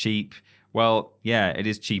 It's cheap. Well, yeah, it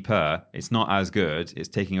is cheaper. It's not as good. It's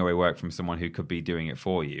taking away work from someone who could be doing it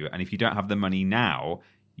for you. And if you don't have the money now,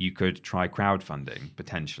 you could try crowdfunding,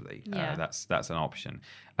 potentially. Yeah. That's an option.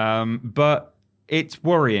 But it's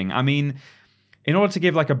worrying. I mean, in order to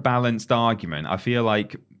give like a balanced argument, I feel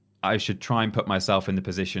like I should try and put myself in the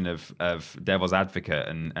position of devil's advocate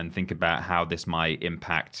and think about how this might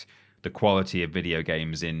impact the quality of video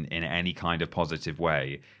games in any kind of positive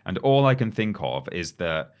way. And all I can think of is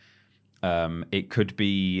that it could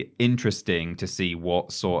be interesting to see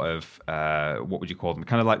what sort of, what would you call them?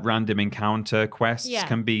 Kind of like random encounter quests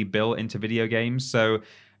can be built into video games. So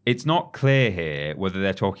it's not clear here whether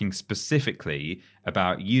they're talking specifically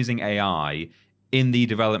about using AI in the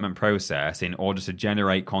development process in order to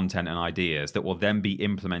generate content and ideas that will then be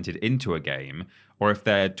implemented into a game, or if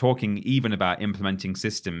they're talking even about implementing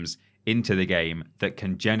systems into the game that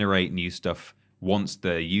can generate new stuff once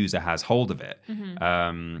the user has hold of it.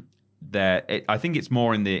 I think it's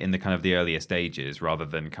more in the kind of the earlier stages rather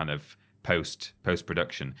than kind of post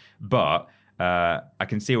production. But I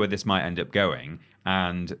can see where this might end up going.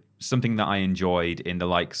 And something that I enjoyed in the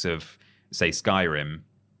likes of, say, Skyrim,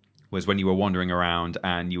 was when you were wandering around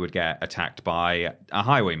and you would get attacked by a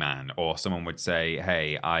highwayman, or someone would say,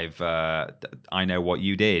 "Hey, I know what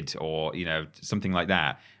you did," or something like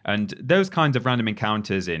that. And those kinds of random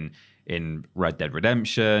encounters in Red Dead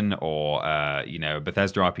Redemption or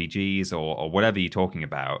Bethesda RPGs or whatever you're talking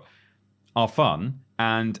about are fun,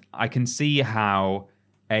 and I can see how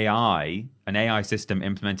an AI system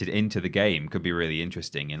implemented into the game could be really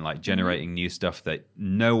interesting in like generating new stuff that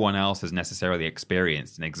no one else has necessarily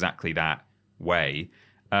experienced in exactly that way.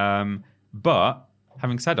 But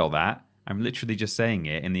having said all that, I'm literally just saying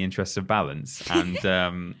it in the interest of balance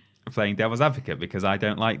and playing devil's advocate, because I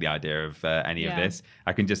don't like the idea of any of this.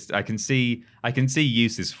 I can see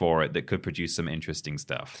uses for it that could produce some interesting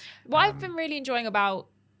stuff. What I've been really enjoying about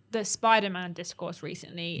the Spider-Man discourse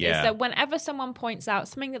recently is that whenever someone points out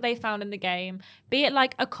something that they found in the game, be it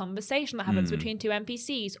like a conversation that happens between two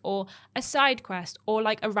NPCs or a side quest or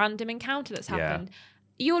like a random encounter that's happened,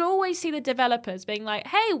 you'll always see the developers being like,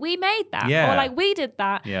 "Hey, we made that," or like, "We did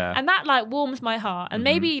that," and that like warms my heart. And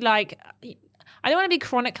maybe like, I don't want to be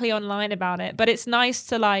chronically online about it, but it's nice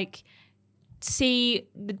to like see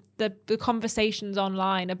the conversations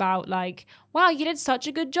online about like, "Wow, you did such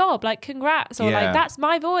a good job, like congrats," or like, "That's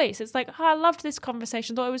my voice." It's like, "Oh, I loved this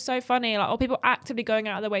conversation, thought it was so funny," like, or people actively going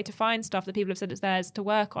out of their way to find stuff that people have said it's theirs to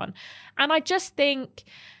work on. And I just think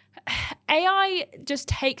AI just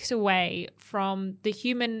takes away from the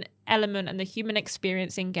human element and the human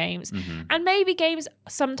experience in games. And maybe games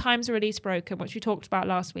sometimes release broken, which we talked about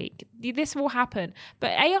last week. This will happen,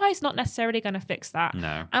 but AI is not necessarily going to fix that.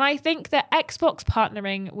 No. And I think that Xbox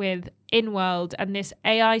partnering with Inworld and this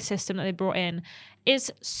AI system that they brought in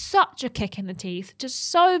is such a kick in the teeth to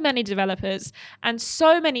so many developers and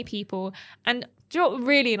so many people. And do you know what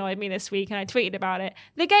really annoyed me this week, and I tweeted about it?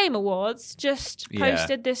 The Game Awards just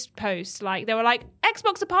posted this post. Like, they were like,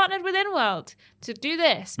 Xbox are partnered with Inworld to do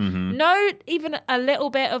this. No, even a little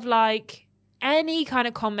bit of like any kind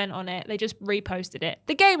of comment on it. They just reposted it.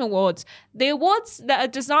 The Game Awards. The awards that are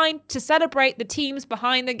designed to celebrate the teams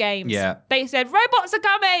behind the games. Yeah. They said, robots are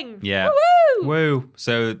coming! Yeah. Woo-woo! Woo!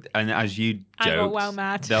 So, and as you joked, I got well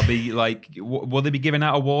mad. They'll be like, will they be giving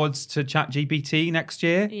out awards to ChatGPT next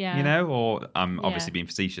year? Yeah. Or I'm obviously being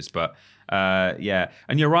facetious, but yeah.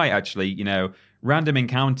 And you're right, actually, random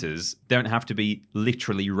encounters don't have to be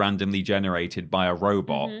literally randomly generated by a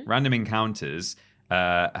robot. Random encounters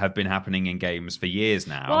have been happening in games for years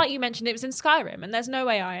now. Well, like you mentioned, it was in Skyrim, and there's no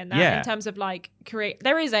AI in that in terms of like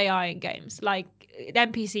there is AI in games, like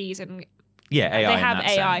NPCs and AI. They have in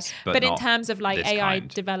that AI, sense, but in terms of like AI kind.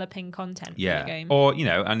 Developing content for the game, or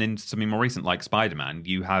and in something more recent like Spider-Man,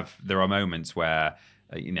 there are moments where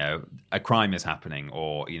a crime is happening,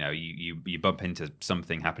 or you bump into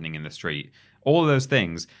something happening in the street. All of those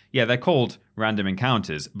things, they're called random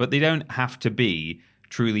encounters, but they don't have to be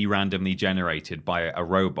truly randomly generated by a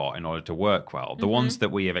robot in order to work well. The ones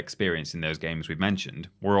that we have experienced in those games we've mentioned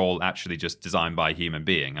were all actually just designed by a human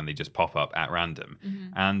being, and they just pop up at random.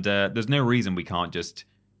 And there's no reason we can't just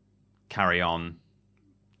carry on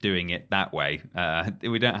doing it that way.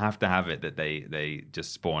 We don't have to have it that they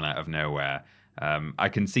just spawn out of nowhere. I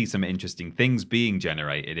can see some interesting things being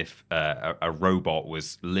generated if a robot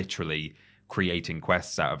was literally creating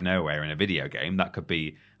quests out of nowhere in a video game. That could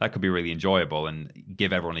be really enjoyable and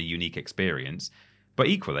give everyone a unique experience. But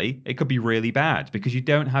equally, it could be really bad because you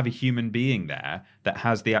don't have a human being there that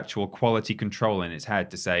has the actual quality control in its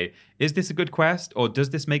head to say, is this a good quest? Or does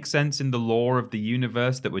this make sense in the lore of the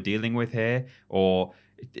universe that we're dealing with here? Or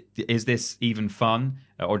is this even fun?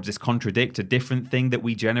 Or does this contradict a different thing that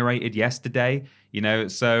we generated yesterday?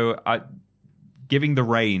 So giving the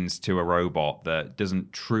reins to a robot that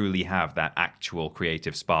doesn't truly have that actual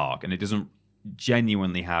creative spark, and it doesn't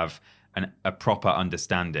genuinely have a proper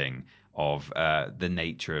understanding of the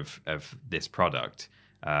nature of this product,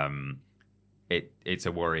 it's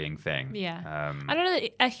a worrying thing. I don't know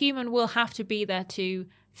that a human will have to be there to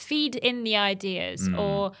feed in the ideas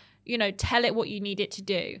or, you know, tell it what you need it to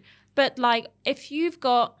do. But like, if you've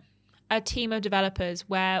got a team of developers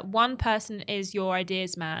where one person is your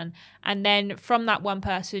ideas man, and then from that one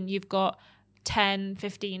person, you've got 10,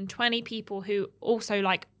 15, 20 people who also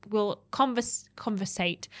like will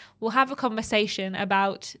conversate, will have a conversation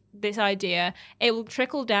about this idea. It will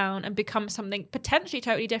trickle down and become something potentially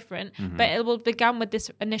totally different, but it will begin with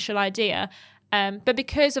this initial idea. But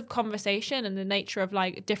because of conversation and the nature of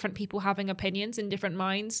like different people having opinions and different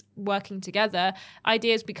minds working together,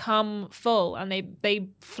 ideas become full and they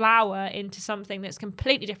flower into something that's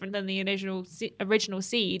completely different than the original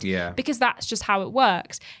seed. Yeah. Because that's just how it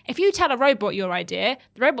works. If you tell a robot your idea,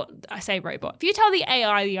 if you tell the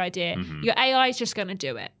AI the idea, your AI is just going to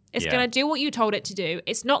do it. It's going to do what you told it to do.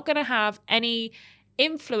 It's not going to have any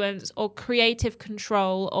influence or creative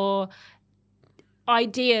control or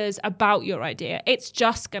ideas about your idea. It's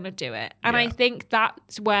just going to do it. And I think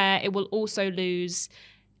that's where it will also lose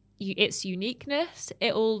its uniqueness.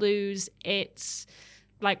 It will lose its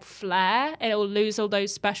like flair. It will lose all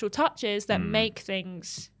those special touches that make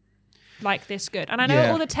things like this good. And I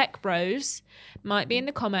know all the tech bros might be in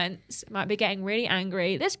the comments, might be getting really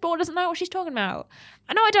angry. This bro doesn't know what she's talking about.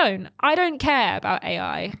 No, I don't. I don't care about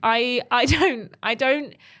AI. I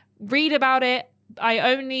don't read about it. I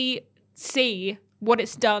only see what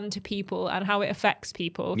it's done to people and how it affects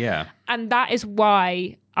people. Yeah. And that is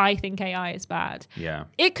why I think AI is bad. Yeah.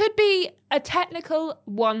 It could be a technical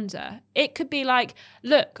wonder. It could be like,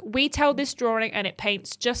 look, we tell this drawing and it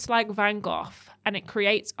paints just like Van Gogh and it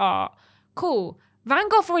creates art. Cool. Van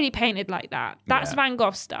Gogh already painted like that. That's Van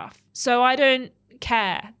Gogh stuff. So I don't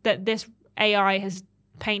care that this AI has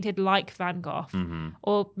painted like Van Gogh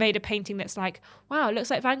or made a painting that's like, wow, it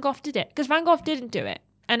looks like Van Gogh did it. Because Van Gogh didn't do it.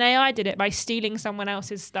 And AI did it by stealing someone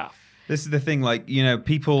else's stuff. This is the thing, like, you know,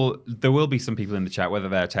 there will be some people in the chat, whether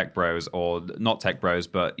they're tech bros or not tech bros,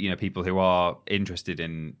 but, you know, people who are interested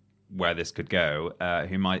in where this could go,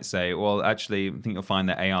 who might say, well, actually, I think you'll find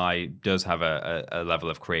that AI does have a level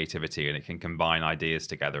of creativity and it can combine ideas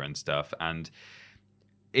together and stuff. And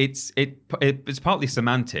it's partly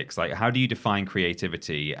semantics. Like, how do you define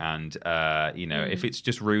creativity? And, you know, if it's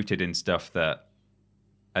just rooted in stuff that,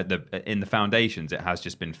 in the foundations, it has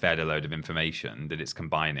just been fed a load of information that it's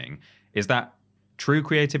combining. Is that true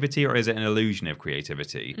creativity or is it an illusion of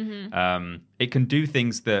creativity? It can do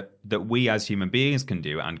things that we as human beings can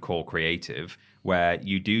do and call creative, where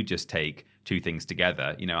you do just take two things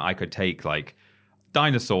together. You know, I could take like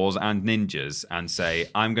dinosaurs and ninjas and say,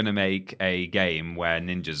 I'm going to make a game where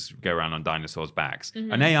ninjas go around on dinosaurs' backs.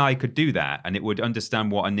 An AI could do that and it would understand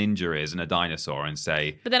what a ninja is and a dinosaur and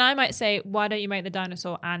say... But then I might say, why don't you make the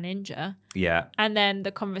dinosaur a ninja? Yeah. And then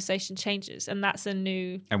the conversation changes and that's a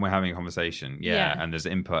new... And we're having a conversation. Yeah. And there's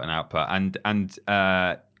input and output. And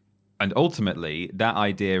ultimately, that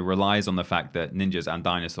idea relies on the fact that ninjas and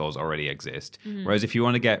dinosaurs already exist. Whereas if you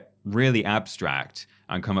want to get really abstract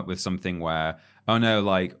and come up with something where, oh no,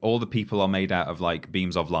 like all the people are made out of like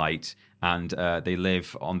beams of light and they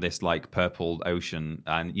live on this like purple ocean.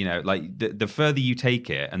 And, you know, like the further you take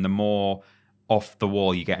it and the more off the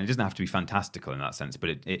wall you get, and it doesn't have to be fantastical in that sense, but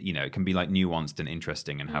it you know, it can be like nuanced and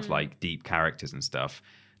interesting and have like deep characters and stuff.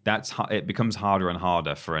 It becomes harder and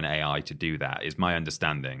harder for an AI to do that, is my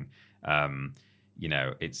understanding. You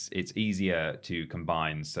know, it's easier to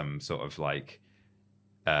combine some sort of like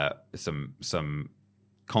some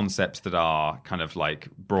concepts that are kind of like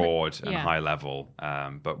broad and high level,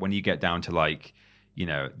 but when you get down to like, you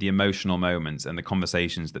know, the emotional moments and the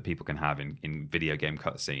conversations that people can have in video game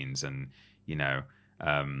cutscenes and, you know,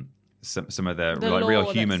 some of the like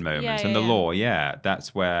real human moments and the lore,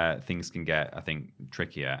 that's where things can get, I think,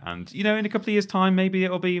 trickier. And, you know, in a couple of years' time, maybe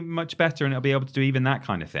it'll be much better and it'll be able to do even that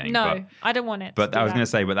kind of thing. No, I don't want it. But I was going to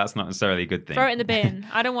say, but that's not necessarily a good thing. Throw it in the bin.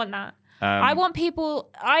 I don't want that. I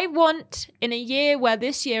want in a year where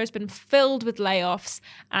this year has been filled with layoffs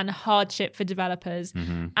and hardship for developers,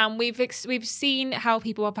 and we've seen how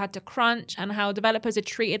people have had to crunch and how developers are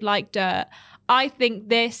treated like dirt. I think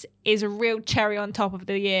this is a real cherry on top of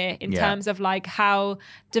the year in terms of like how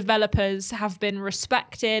developers have been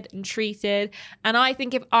respected and treated. And I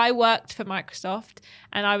think if I worked for Microsoft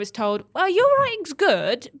and I was told, well, your writing's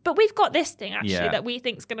good, but we've got this thing actually that we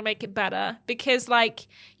think is going to make it better because like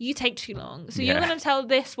you take too long. So you're going to tell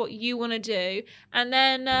this what you want to do and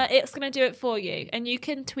then it's going to do it for you and you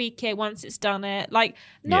can tweak it once it's done it. Like,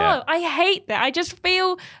 no, I hate that. I just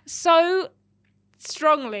feel so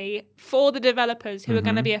strongly for the developers who are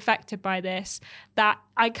going to be affected by this that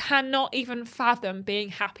I cannot even fathom being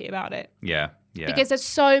happy about it. Yeah, Yeah. Because there's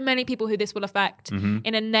so many people who this will affect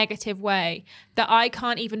in a negative way that I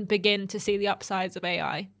can't even begin to see the upsides of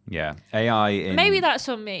AI. Yeah. AI Maybe that's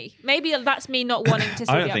on me. Maybe that's me not wanting to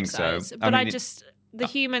see I don't the think so. upsides. But I mean, the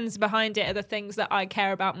humans behind it are the things that I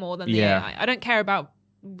care about more than the AI. I don't care about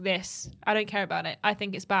this. I don't care about it. I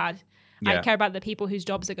think it's bad. Yeah. I care about the people whose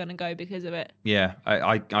jobs are going to go because of it. Yeah,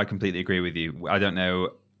 I completely agree with you. I don't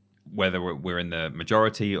know whether we're in the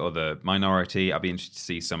majority or the minority. I'd be interested to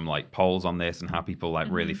see some like polls on this and how people like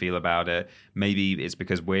really feel about it. Maybe it's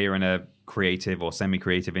because we're in a creative or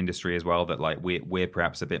semi-creative industry as well that like we're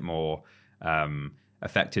perhaps a bit more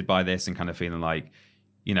affected by this and kind of feeling like,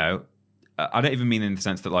 you know, I don't even mean in the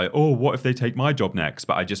sense that like, oh, what if they take my job next?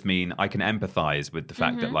 But I just mean I can empathize with the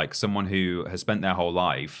fact that like someone who has spent their whole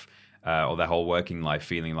life or their whole working life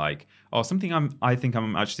feeling like, oh, something I think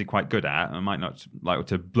I'm actually quite good at. I might not like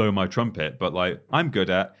to blow my trumpet, but like I'm good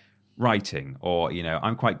at writing, or you know,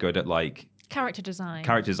 I'm quite good at like character design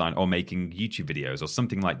or making YouTube videos or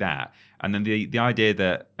something like that. And then the idea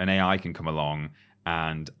that an AI can come along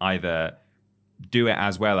and either do it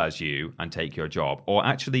as well as you and take your job, or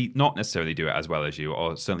actually not necessarily do it as well as you,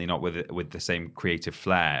 or certainly not with the same creative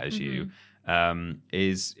flair as you,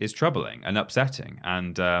 is troubling and upsetting.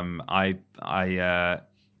 And I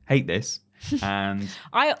hate this. And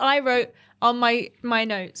I wrote on my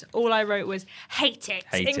notes, all I wrote was hate it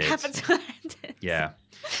in capital letters. Yeah.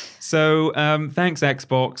 So thanks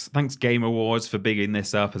Xbox, thanks Game Awards for bigging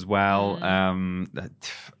this up as well.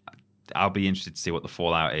 I'll be interested to see what the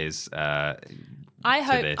fallout is.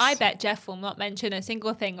 I bet Jeff will not mention a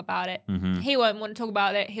single thing about it. He won't want to talk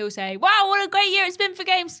about it. He'll say, wow, what a great year it's been for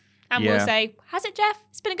games. And we'll say, has it, Jeff?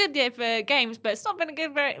 It's been a good year for games, but it's not been a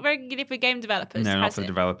very, very good year for game developers. No, not for the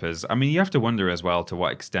developers. I mean, you have to wonder as well to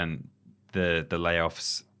what extent the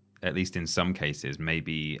layoffs, at least in some cases,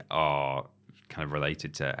 maybe are kind of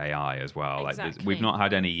related to AI as well. Exactly. Like we've not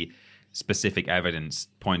had any specific evidence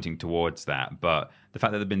pointing towards that, but the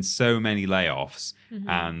fact that there have been so many layoffs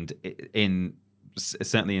and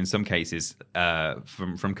certainly in some cases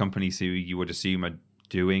from companies who you would assume are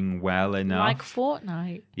doing well enough, like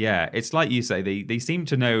Fortnite. Yeah, it's like you say, they seem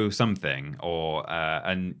to know something, or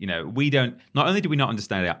and you know, we don't. Not only do we not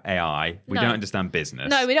understand AI, we don't understand business.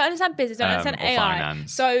 No, we don't understand business. Don't understand AI.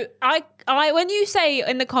 Finance. So I when you say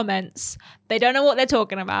in the comments they don't know what they're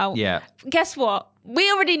talking about. Yeah. Guess what?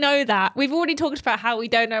 We already know that. We've already talked about how we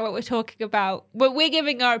don't know what we're talking about, but we're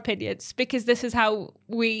giving our opinions because this is how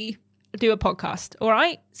we do a podcast. All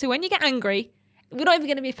right. So when you get angry, we're not even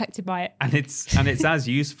going to be affected by it. And it's as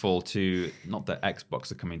useful to, not that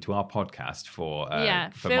Xbox are coming to our podcast for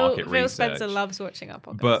market research. Phil Spencer loves watching our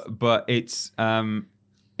podcast. But it's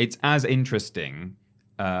as interesting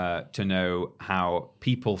to know how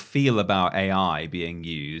people feel about AI being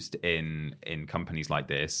used in companies like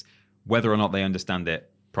this, whether or not they understand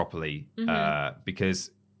it properly,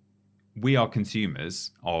 because we are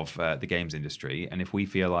consumers of the games industry, and if we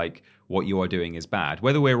feel like what you are doing is bad,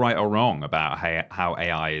 whether we're right or wrong about how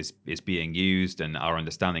AI is being used and our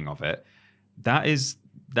understanding of it, that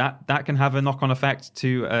can have a knock-on effect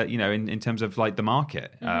to in terms of like the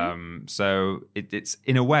market. So it's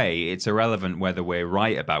in a way it's irrelevant whether we're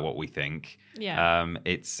right about what we think.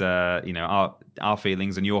 It's our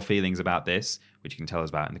feelings and your feelings about this, which you can tell us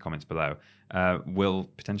about in the comments below, will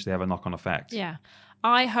potentially have a knock-on effect. Yeah.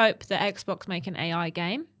 I hope that Xbox make an AI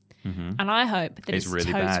game, and I hope that it's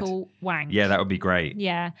really total wank. Yeah, that would be great.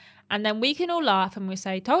 Yeah, and then we can all laugh and we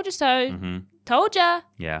say, "Told you so," "Told ya."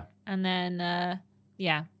 Yeah, and then and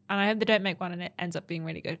I hope they don't make one and it ends up being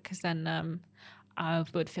really good, because then I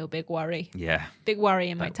would feel big worry. Yeah, big worry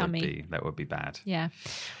in my tummy. That would be bad. Yeah.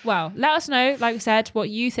 Well, let us know, like we said, what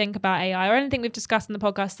you think about AI or anything we've discussed in the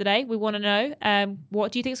podcast today. We want to know.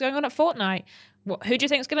 What do you think is going on at Fortnite? Who do you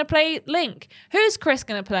think is going to play Link? Who's Chris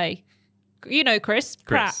going to play? You know Chris.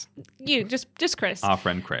 Chris. Crap. You, just Chris. Our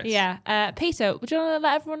friend Chris. Yeah. Peter, would you want to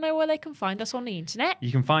let everyone know where they can find us on the internet?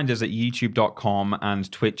 You can find us at youtube.com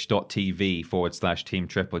and twitch.tv/Team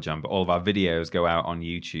TripleJump. All of our videos go out on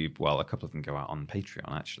YouTube. Well, a couple of them go out on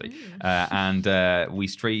Patreon, actually. And we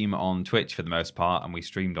stream on Twitch for the most part, and we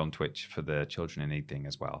streamed on Twitch for the Children in Need thing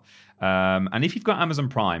as well. And if you've got Amazon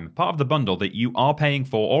Prime, part of the bundle that you are paying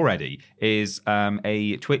for already is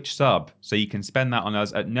a Twitch sub. So you can spend that on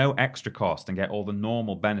us at no extra cost and get all the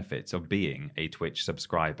normal benefits of being a Twitch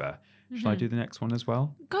subscriber. Shall I do the next one as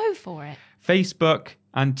well? Go for it. Facebook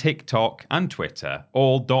and TikTok and Twitter,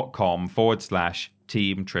 all .com/Team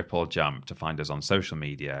Team Triple Jump to find us on social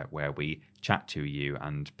media, where we chat to you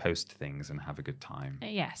and post things and have a good time.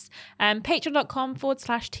 Yes.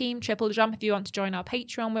 Patreon.com/Team Triple Jump if you want to join our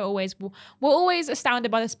Patreon. We're always astounded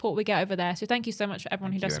by the support we get over there. So thank you so much for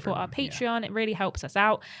everyone who does support our Patreon. It really helps us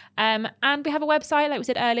out. And we have a website, like we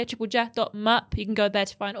said earlier, TripleJump.mup. You can go there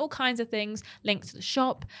to find all kinds of things, links to the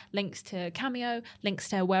shop, links to Cameo, links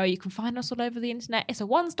to where you can find us all over the internet. It's a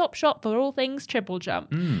one-stop shop for all things Triple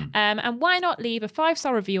Jump. And why not leave a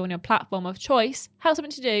 5-star review on your platform of choice? Have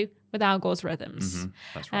something to do with Al Gore's Rhythms.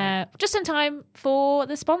 That's right. Just in time for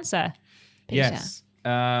the sponsor, Peter. Yes.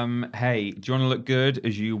 Hey, do you want to look good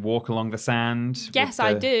as you walk along the sand? Yes, with the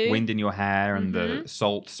I do. Wind in your hair and the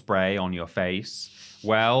salt spray on your face.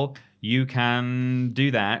 Well, you can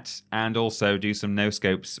do that and also do some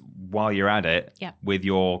no-scopes while you're at it with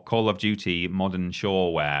your Call of Duty Modern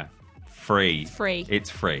Shore wear. Free. It's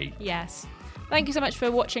free. Yes. Thank you so much for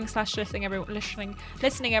watching / listening,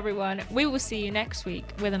 everyone. We will see you next week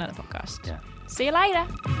with another podcast. Yeah. See you later.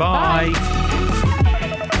 Bye.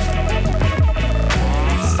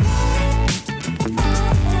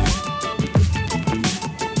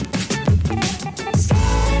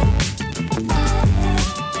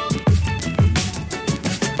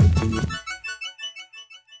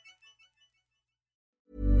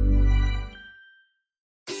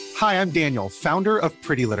 Hi, I'm Daniel, founder of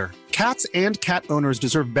Pretty Litter. Cats and cat owners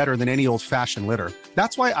deserve better than any old-fashioned litter.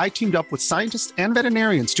 That's why I teamed up with scientists and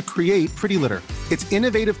veterinarians to create Pretty Litter. Its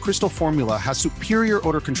innovative crystal formula has superior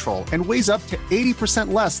odor control and weighs up to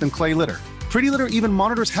 80% less than clay litter. Pretty Litter even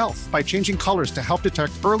monitors health by changing colors to help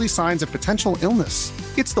detect early signs of potential illness.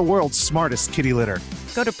 It's the world's smartest kitty litter.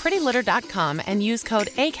 Go to prettylitter.com and use code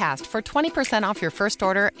ACAST for 20% off your first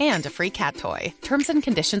order and a free cat toy. Terms and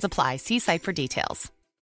conditions apply. See site for details.